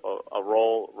has a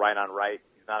role right on right.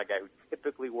 He's not a guy who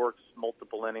typically works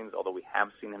multiple innings, although we have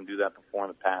seen him do that before in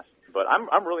the past. But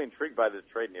I'm really intrigued by this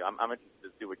trade, Neil. I'm interested to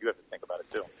see what you have to think about it,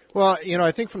 too. Well,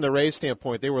 I think from the Rays'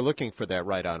 standpoint, they were looking for that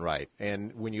right on right.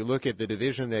 And when you look at the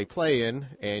division they play in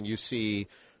and you see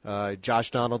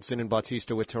Josh Donaldson and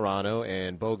Bautista with Toronto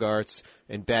and Bogarts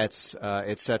and Betts,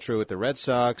 et cetera, with the Red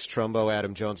Sox, Trumbo,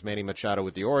 Adam Jones, Manny Machado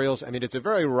with the Orioles. I mean, it's a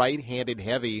very right-handed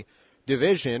heavy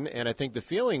division, and I think the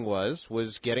feeling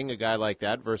was getting a guy like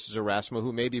that versus Erasmo,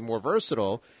 who may be more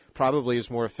versatile, probably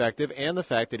is more effective, and the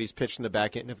fact that he's pitched in the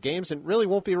back end of games and really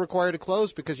won't be required to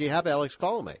close because you have Alex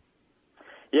Colomé.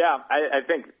 Yeah, I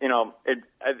think,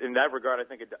 in that regard, I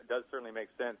think it does certainly make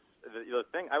sense. The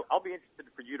thing, I'll be interested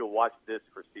for you to watch this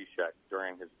for Cishek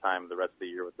during his time the rest of the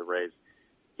year with the Rays.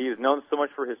 He is known so much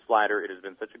for his slider. It has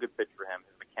been such a good pitch for him.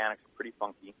 His mechanics are pretty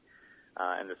funky.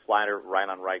 And the slider right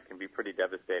on right can be pretty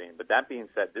devastating. But that being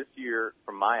said, this year,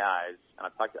 from my eyes, and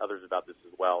I've talked to others about this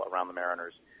as well around the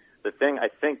Mariners, the thing I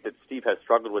think that Steve has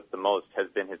struggled with the most has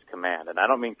been his command. And I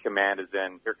don't mean command as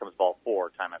in here comes ball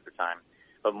four time after time,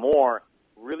 but more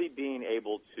really being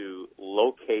able to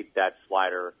locate that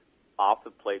slider off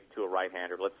the plate to a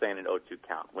right-hander, let's say in an 0-2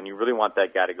 count, when you really want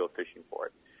that guy to go fishing for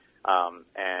it.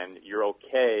 And you're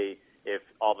okay if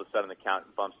all of a sudden the count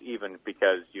bumps even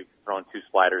because you've thrown two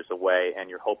sliders away and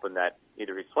you're hoping that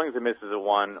either he swings and misses a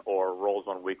one or rolls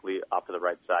one weakly off to the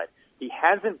right side. He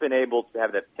hasn't been able to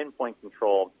have that pinpoint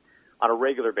control on a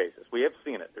regular basis. We have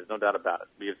seen it. There's no doubt about it.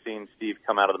 We have seen Steve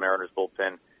come out of the Mariners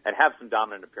bullpen and have some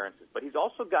dominant appearances. But he's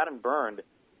also gotten burned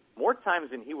more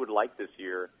times than he would like this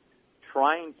year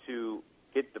trying to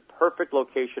get the perfect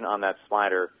location on that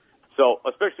slider. So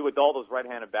especially with all those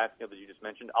right-handed bats that you just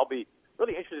mentioned, I'll be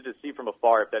really interested to see from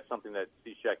afar if that's something that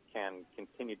Cishek can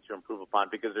continue to improve upon,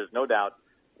 because there's no doubt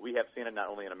we have seen it not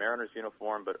only in a Mariners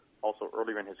uniform but also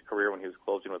earlier in his career when he was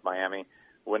closing with Miami,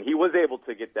 when he was able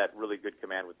to get that really good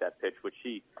command with that pitch, which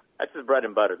that's his bread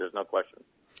and butter, there's no question.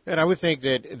 And I would think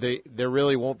that there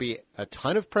really won't be a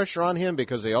ton of pressure on him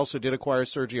because they also did acquire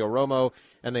Sergio Romo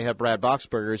and they have Brad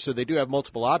Boxberger, so they do have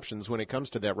multiple options when it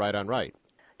comes to that right on right.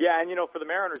 Yeah, and for the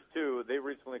Mariners, too, they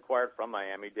recently acquired from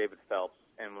Miami David Phelps,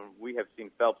 and when we have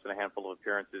seen Phelps in a handful of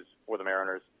appearances for the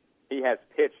Mariners, he has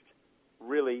pitched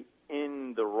really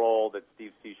in the role that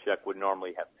Steve Cishek would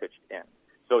normally have pitched in.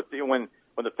 So when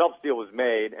the Phelps deal was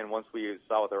made, and once we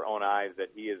saw with our own eyes that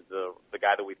he is the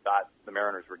guy that we thought the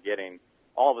Mariners were getting,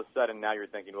 all of a sudden now you're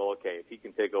thinking, well, okay, if he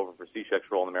can take over for Cishek's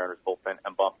role in the Mariners bullpen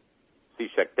and bump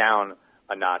Cishek down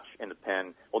a notch in the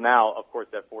pen, well, now, of course,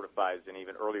 that fortifies an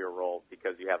even earlier role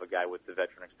because you have a guy with the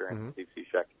veteran experience, Steve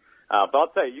Cishek. But I'll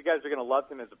tell you guys are going to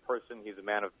love him as a person. He's a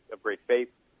man of great faith.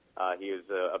 He is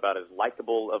about as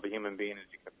likable of a human being as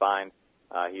you can find.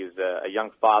 He is a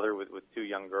young father with two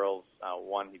young girls.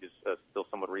 One he just still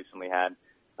somewhat recently had.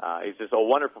 He's just a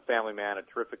wonderful family man, a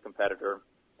terrific competitor.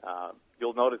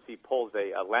 You'll notice he pulls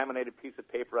a laminated piece of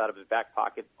paper out of his back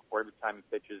pocket before every time he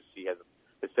pitches. He has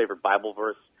his favorite Bible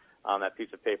verse on that piece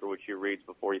of paper, which he reads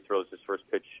before he throws his first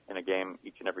pitch in a game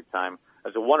each and every time.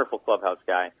 He's a wonderful clubhouse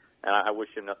guy, and I wish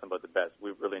him nothing but the best.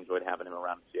 We've really enjoyed having him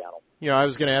around in Seattle. I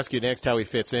was going to ask you next how he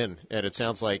fits in, and it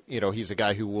sounds like, he's a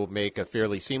guy who will make a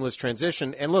fairly seamless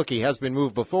transition. And look, he has been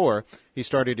moved before. He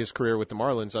started his career with the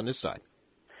Marlins on this side.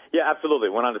 Yeah, absolutely.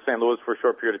 Went on to St. Louis for a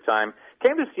short period of time.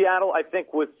 Came to Seattle, I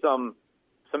think, with some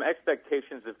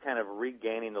expectations of kind of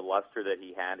regaining the luster that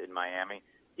he had in Miami.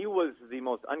 He was the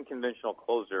most unconventional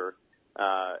closer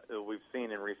we've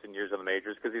seen in recent years of the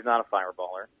majors because he's not a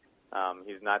fireballer.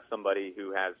 He's not somebody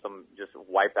who has some just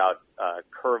wipeout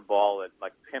curveball at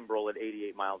like Kimbrel at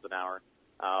 88 miles an hour.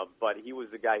 But he was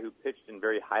the guy who pitched in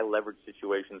very high leverage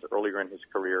situations earlier in his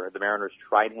career. The Mariners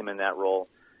tried him in that role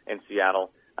in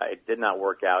Seattle. It did not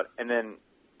work out. And then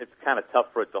it's kind of tough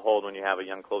for it to hold when you have a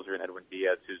young closer in Edwin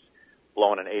Diaz who's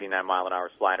blowing an 89 mile an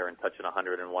hour slider and touching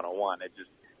 100 and 101.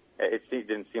 It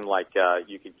didn't seem like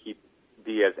you could keep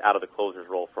Diaz out of the closer's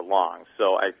role for long.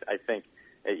 So I think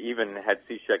even had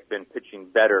Cishek been pitching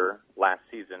better last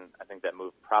season, I think that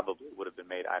move probably would have been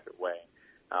made either way.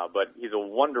 But he's a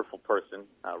wonderful person.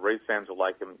 Rays fans will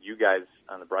like him. You guys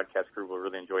on the broadcast crew will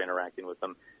really enjoy interacting with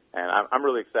him. And I'm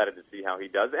really excited to see how he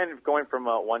does, and going from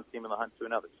one team in the hunt to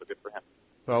another. So good for him.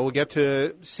 Well, we'll get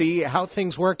to see how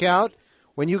things work out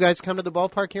when you guys come to the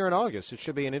ballpark here in August. It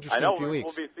should be an interesting few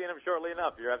weeks. We'll be seeing him shortly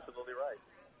enough. You're absolutely right.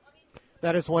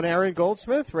 That is one Aaron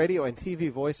Goldsmith, radio and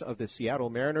TV voice of the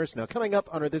Seattle Mariners. Now, coming up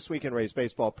on our This Week in Rays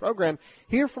baseball program,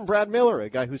 hear from Brad Miller, a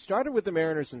guy who started with the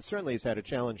Mariners and certainly has had a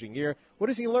challenging year. What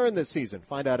has he learned this season?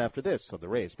 Find out after this on the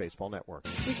Rays Baseball Network.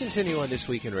 We continue on This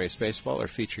Week in Rays baseball. Our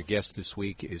featured guest this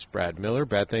week is Brad Miller.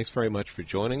 Brad, thanks very much for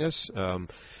joining us.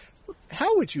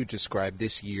 How would you describe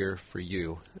this year for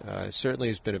you? Certainly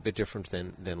has been a bit different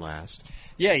than last.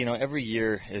 Yeah, every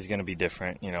year is going to be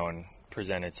different, and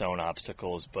present its own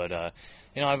obstacles. But,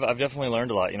 I've definitely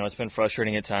learned a lot. It's been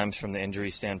frustrating at times from the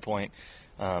injury standpoint,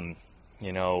 learning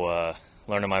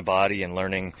my body and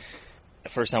learning the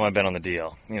first time I've been on the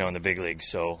DL, in the big leagues.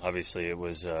 So obviously it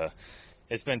was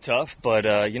it's been tough.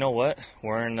 But you know what?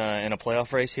 We're in a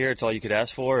playoff race here. It's all you could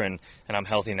ask for, and I'm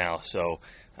healthy now. So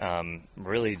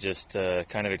really just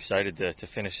kind of excited to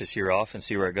finish this year off and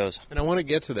see where it goes. And I want to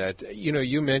get to that.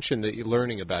 You mentioned that you're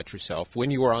learning about yourself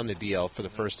when you were on the DL for the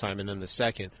first time and then the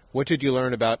second. What did you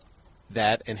learn about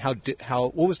that, and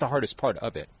what was the hardest part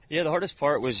of it? Yeah, the hardest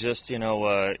part was just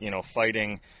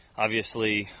fighting.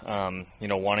 Obviously,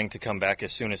 wanting to come back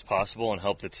as soon as possible and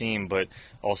help the team, but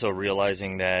also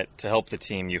realizing that to help the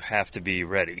team, you have to be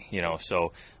ready.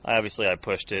 So obviously I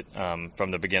pushed it from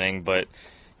the beginning, but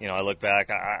I look back,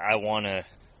 I want to,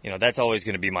 that's always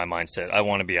going to be my mindset. I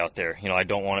want to be out there. I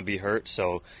don't want to be hurt.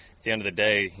 So at the end of the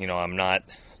day, I'm not,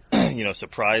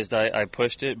 surprised I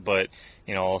pushed it, but,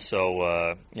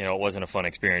 also, it wasn't a fun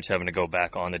experience having to go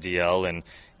back on the DL and,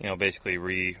 basically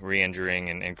re-injuring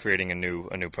and creating a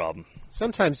new problem.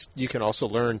 Sometimes you can also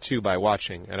learn, too, by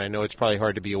watching. And I know it's probably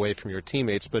hard to be away from your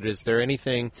teammates, but is there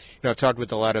anything, I've talked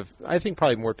with a lot of, I think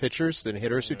probably more pitchers than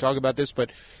hitters who talk about this, but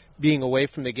being away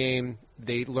from the game,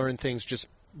 they learn things just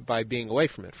by being away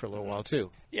from it for a little while, too.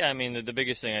 Yeah, I mean, the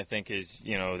biggest thing I think is,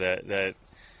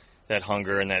 that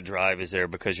hunger and that drive is there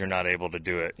because you're not able to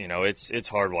do it. It's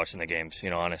hard watching the games,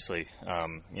 honestly,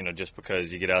 just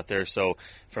because you get out there. So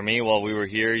for me, while we were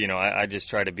here, I just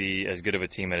try to be as good of a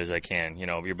teammate as I can.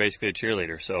 You're basically a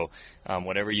cheerleader. So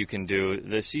whatever you can do,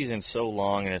 the season's so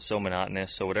long and it's so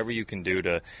monotonous. So whatever you can do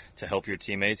to help your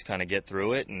teammates kind of get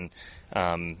through it and,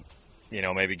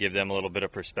 maybe give them a little bit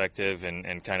of perspective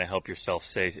and kind of help yourself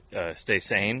stay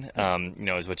sane,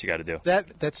 is what you got to do.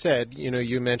 That said,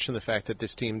 you mentioned the fact that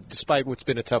this team, despite what's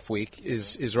been a tough week,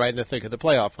 is right in the thick of the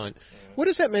playoff hunt. What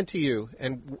has that meant to you,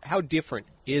 and how different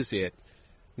is it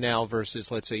now versus,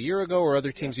 let's say, a year ago or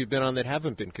other teams you've been on that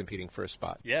haven't been competing for a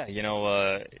spot? Yeah,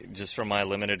 just from my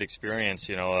limited experience,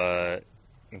 in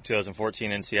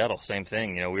 2014 in Seattle, same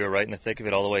thing. We were right in the thick of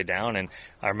it all the way down, and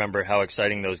I remember how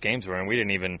exciting those games were, and we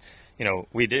didn't even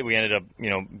we ended up,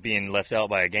 being left out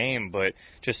by a game, but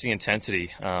just the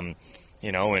intensity, and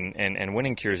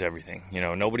winning cures everything.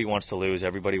 Nobody wants to lose.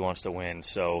 Everybody wants to win.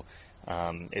 So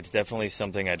it's definitely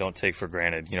something I don't take for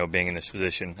granted, being in this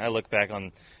position. I look back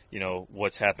on,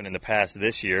 what's happened in the past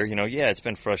this year. It's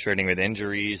been frustrating with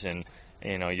injuries and,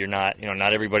 you're not,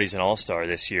 not everybody's an all-star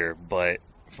this year, but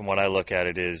from what I look at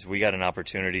it is we got an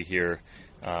opportunity here,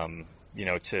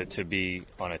 to be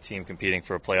on a team competing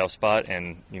for a playoff spot,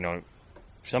 and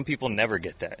some people never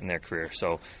get that in their career.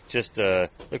 So just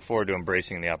look forward to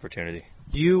embracing the opportunity.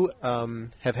 You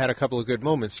have had a couple of good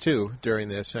moments too during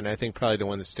this, and I think probably the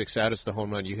one that sticks out is the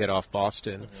home run you hit off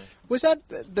Boston. Mm-hmm. Was that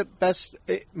the best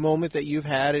moment that you've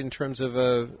had in terms of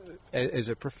as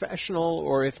a professional,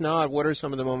 or if not, what are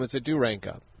some of the moments that do rank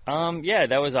up? Yeah,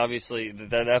 that was obviously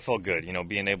that felt good.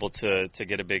 Being able to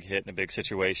get a big hit in a big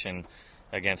situation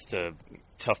against a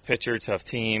tough pitcher, tough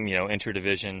team,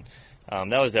 interdivision.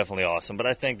 That was definitely awesome. But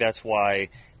I think that's why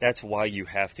you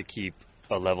have to keep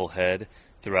a level head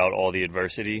throughout all the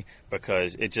adversity,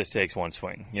 because it just takes one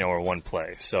swing, or one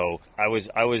play. So I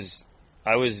was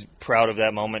proud of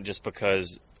that moment just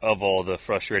because of all the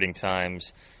frustrating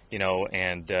times,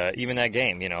 and even that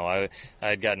game, I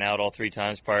had gotten out all 3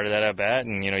 times prior to that at bat,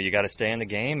 and you got to stay in the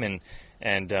game,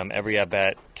 and every at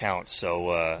bat counts.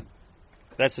 So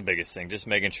that's the biggest thing, just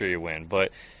making sure you win.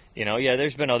 But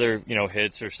there's been other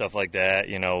hits or stuff like that,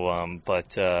 but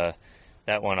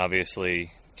that one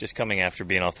obviously, just coming after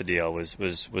being off the DL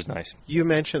was nice. You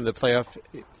mentioned the playoff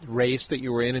race that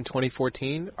you were in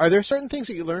 2014. Are there certain things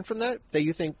that you learned from that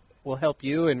you think will help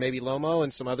you and maybe Lomo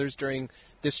and some others during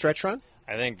this stretch run?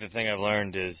 I think the thing I've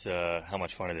learned is how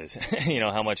much fun it is.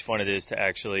 How much fun it is to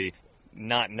actually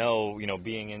not know,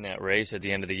 being in that race at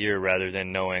the end of the year, rather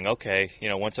than knowing, okay,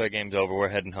 once our game's over, we're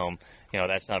heading home.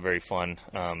 That's not very fun.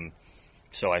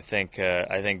 So I think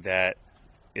that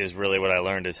is really what I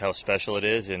learned, is how special it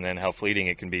is and then how fleeting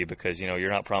it can be, because, you're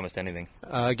not promised anything.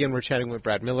 Again, we're chatting with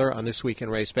Brad Miller on This Week in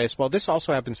Rays Baseball. This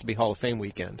also happens to be Hall of Fame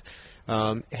weekend.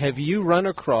 Have you run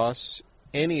across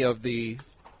any of the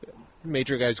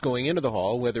major guys going into the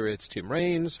Hall, whether it's Tim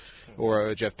Raines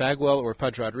or Jeff Bagwell or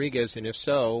Pudge Rodriguez, and if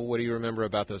so, what do you remember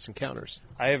about those encounters?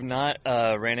 I have not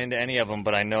ran into any of them,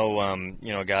 but I know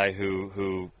a guy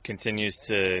who continues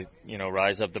to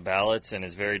rise up the ballots and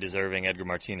is very deserving. Edgar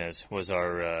Martinez was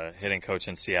our hitting coach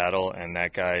in Seattle, and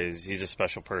that guy he's a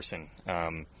special person.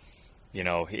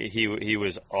 He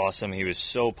was awesome. He was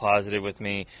so positive with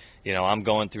me. I'm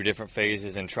going through different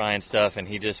phases and trying stuff, and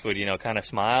he just would, kind of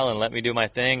smile and let me do my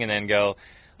thing and then go,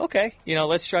 okay,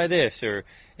 let's try this. Or,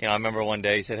 I remember one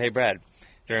day he said, hey, Brad,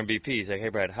 during BP, he's like, hey,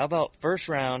 Brad, how about first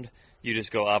round you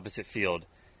just go opposite field,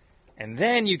 and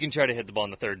then you can try to hit the ball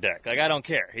in the third deck. Like, I don't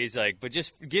care. He's like, but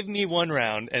just give me one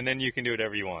round, and then you can do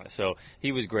whatever you want. So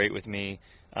he was great with me.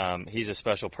 He's a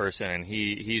special person, and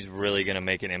he's really going to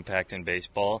make an impact in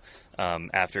baseball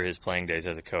after his playing days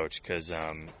as a coach, because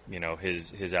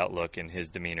his outlook and his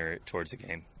demeanor towards the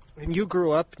game. And you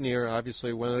grew up near,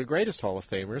 obviously, one of the greatest Hall of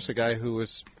Famers, a guy who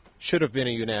should have been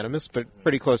a unanimous, but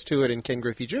pretty close to it, in Ken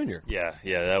Griffey Jr. Yeah,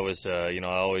 that was I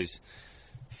always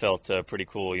felt pretty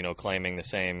cool, claiming the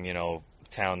same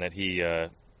town that he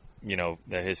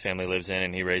that his family lives in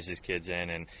and he raised his kids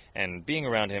in, and being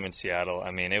around him in Seattle, I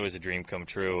mean, it was a dream come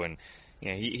true. And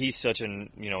he's such a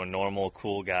normal,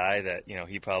 cool guy that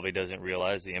he probably doesn't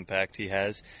realize the impact he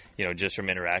has just from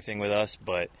interacting with us.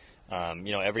 But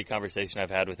every conversation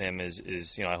I've had with him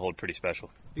is I hold pretty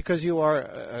special. Because you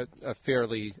are a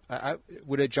fairly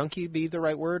would a junkie be the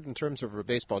right word in terms of a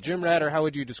baseball gym rat, or how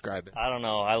would you describe it? I don't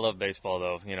know. I love baseball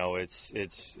though.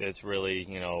 It's really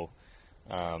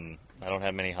I don't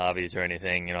have many hobbies or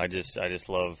anything. I just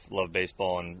love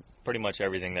baseball and pretty much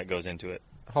everything that goes into it.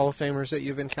 Hall of Famers that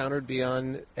you've encountered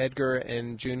beyond Edgar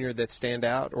and Junior that stand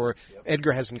out? Or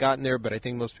Edgar hasn't gotten there, but I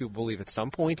think most people believe at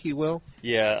some point he will?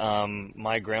 Yeah,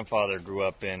 my grandfather grew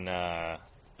up in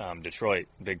Detroit,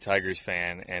 big Tigers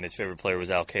fan, and his favorite player was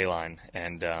Al Kaline.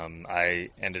 And I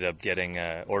ended up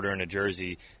ordering a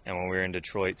jersey, and when we were in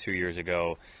Detroit 2 years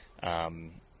ago,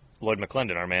 Lloyd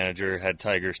McClendon, our manager, had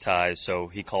Tigers ties, so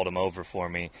he called him over for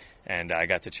me, and I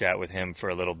got to chat with him for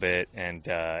a little bit and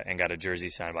got a jersey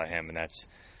signed by him, and that's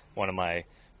one of my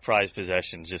prized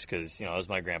possessions just because, it was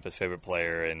my grandpa's favorite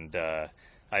player, and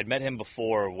I'd met him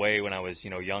before, way when I was,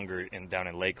 younger down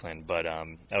in Lakeland, but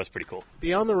that was pretty cool.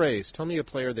 Beyond the Rays, tell me a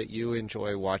player that you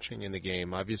enjoy watching in the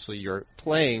game. Obviously, you're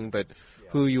playing, but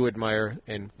who you admire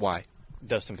and why?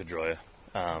 Dustin Pedroia.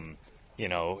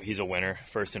 He's a winner,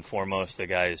 first and foremost. The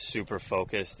guy is super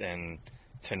focused and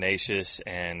tenacious,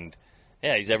 and,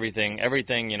 yeah, he's everything,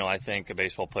 I think a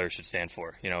baseball player should stand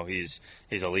for. He's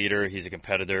a leader, he's a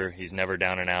competitor, he's never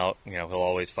down and out, he'll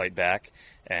always fight back,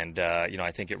 and,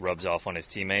 I think it rubs off on his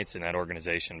teammates and that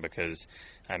organization because,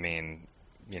 I mean,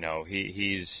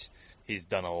 he's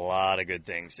done a lot of good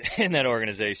things in that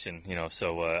organization,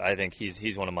 so I think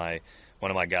he's one of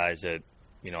my guys that,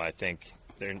 I think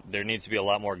there needs to be a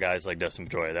lot more guys like Dustin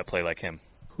Pedroia that play like him.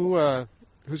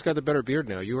 Who's got the better beard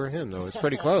now? You or him, though? It's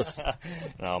pretty close.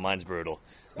 No, mine's brutal.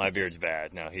 My beard's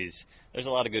bad. No, there's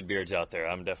a lot of good beards out there.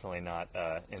 I'm definitely not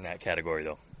in that category,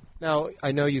 though. Now,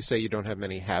 I know you say you don't have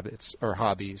many habits or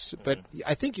hobbies, but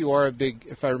I think you are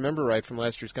if I remember right from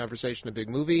last year's conversation, a big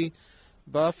movie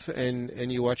buff,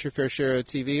 and you watch your fair share of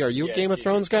TV. Are you a Game of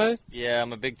Thrones guy? Yeah,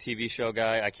 I'm a big TV show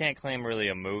guy. I can't claim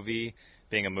really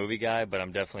being a movie guy, but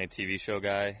I'm definitely a TV show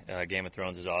guy. Game of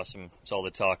Thrones is awesome. It's all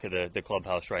the talk of the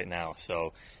clubhouse right now.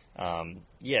 So,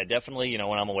 yeah, definitely,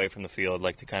 when I'm away from the field, I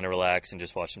like to kind of relax and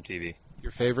just watch some TV.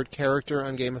 Your favorite character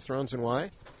on Game of Thrones and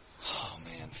why? Oh,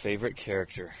 man, favorite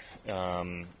character.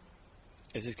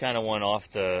 This is kind of one off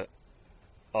the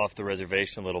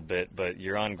reservation a little bit, but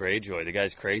Euron Greyjoy, the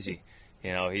guy's crazy.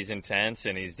 He's intense,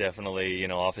 and he's definitely,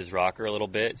 off his rocker a little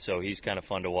bit, so he's kind of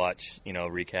fun to watch,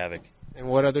 wreak havoc. And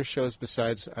what other shows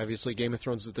besides, obviously, Game of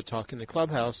Thrones is the talk in the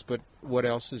clubhouse, but what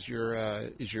else is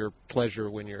your pleasure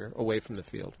when you're away from the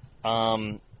field?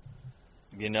 I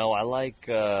like,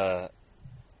 there's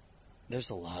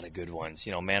a lot of good ones.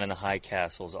 Man in the High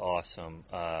Castle is awesome.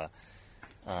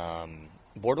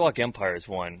 Boardwalk Empire is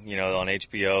one, on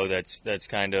HBO that's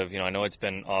kind of, I know it's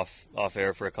been off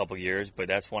air for a couple years, but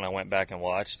that's one I went back and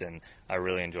watched, and I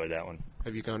really enjoyed that one.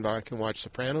 Have you gone back and watched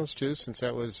Sopranos, too, since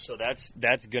that was... So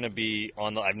that's going to be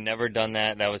on the... I've never done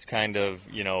that. That was kind of,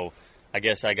 I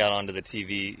guess I got onto the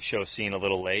TV show scene a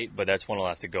little late, but that's when I'll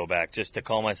have to go back. Just to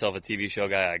call myself a TV show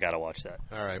guy, I got to watch that.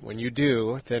 All right. When you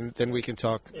do, then we can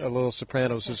talk a little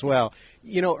Sopranos as well.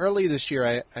 You know, early this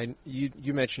year,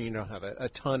 you mentioned you don't have a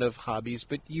ton of hobbies,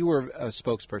 but you were a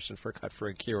spokesperson for Cut for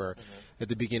a Cure at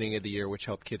the beginning of the year, which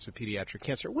helped kids with pediatric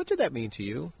cancer. What did that mean to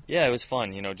you? Yeah, it was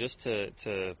fun. You know, just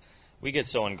to we get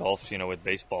so engulfed, you know, with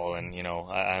baseball, and you know,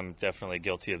 I'm definitely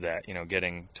guilty of that. You know,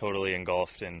 getting totally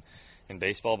engulfed in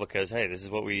baseball because, hey, this is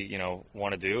what we, you know,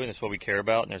 want to do and it's what we care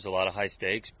about, and there's a lot of high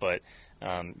stakes. But,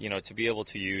 you know, to be able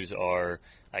to use our,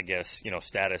 I guess, you know,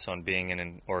 status on being in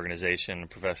an organization, a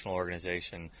professional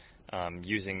organization,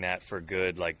 using that for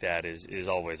good like that is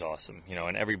always awesome. You know,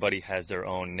 and everybody has their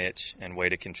own niche and way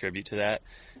to contribute to that.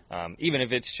 Even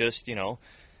if it's just, you know,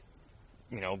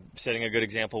 setting a good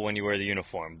example when you wear the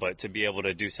uniform. But to be able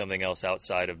to do something else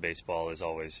outside of baseball is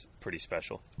always pretty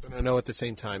special. And I know at the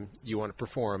same time you want to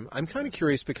perform. I'm kind of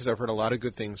curious because I've heard a lot of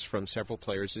good things from several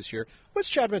players this year. What's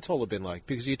Chad Mottola been like?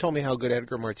 Because you told me how good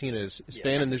Edgar Martinez has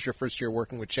been, and this is your first year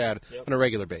working with Chad on a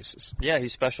regular basis. Yeah,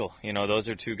 he's special. You know, those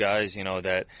are two guys, you know,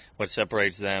 that what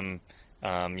separates them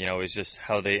you know, is just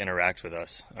how they interact with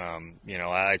us. You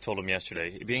know, I told him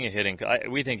yesterday, being a hitting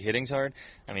we think hitting's hard.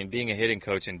 I mean, being a hitting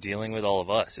coach and dealing with all of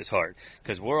us is hard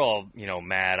because we're all, you know,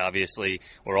 mad, obviously.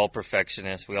 We're all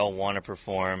perfectionists. We all want to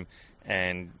perform.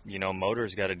 And, you know,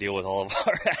 Motor's got to deal with all of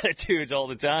our attitudes all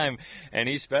the time. And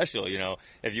he's special, you know.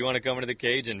 If you want to come into the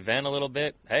cage and vent a little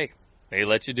bit, hey, they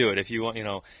let you do it. If you want, you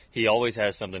know, he always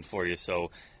has something for you. So,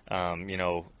 you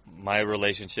know, my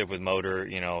relationship with Motor,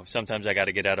 you know, sometimes I got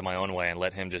to get out of my own way and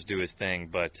let him just do his thing.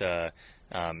 But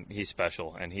he's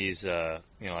special, and he's, you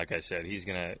know, like I said, he's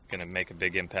gonna make a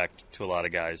big impact to a lot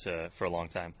of guys for a long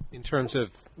time. In terms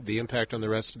of the impact on the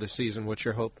rest of the season, what's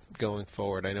your hope going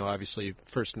forward? I know, obviously,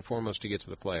 first and foremost, to get to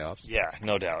the playoffs. Yeah,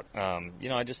 no doubt. You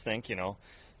know, I just think, you know,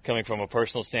 coming from a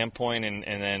personal standpoint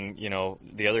and then, you know,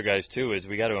 the other guys too, is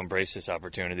we got to embrace this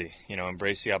opportunity. You know,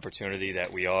 embrace the opportunity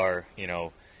that we are, you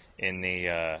know, in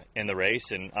the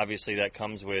race, and obviously that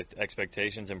comes with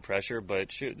expectations and pressure.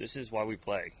 But shoot, this is why we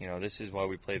play. You know, this is why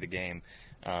we play the game.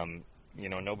 You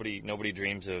know, nobody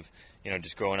dreams of, you know,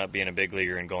 just growing up being a big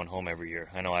leaguer and going home every year.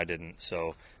 I know I didn't.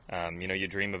 So, you know, you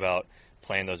dream about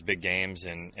playing those big games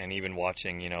and even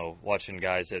watching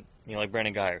guys that, you know, like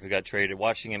Brandon Guyer, who got traded,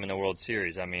 watching him in the World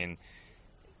Series. I mean,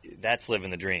 that's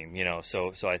living the dream, you know.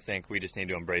 So I think we just need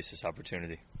to embrace this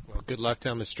opportunity. Well, good luck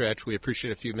down the stretch. We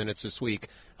appreciate a few minutes this week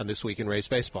on This Week in Rays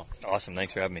Baseball. Awesome.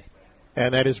 Thanks for having me.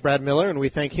 And that is Brad Miller, and we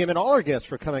thank him and all our guests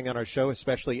for coming on our show,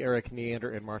 especially Eric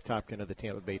Neander and Mark Topkin of the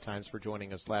Tampa Bay Times for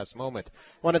joining us last moment.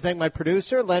 I want to thank my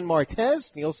producer, Len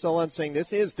Martez. Neil Solon saying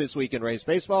this is This Week in Rays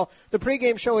Baseball. The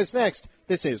pregame show is next.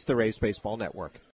 This is the Rays Baseball Network.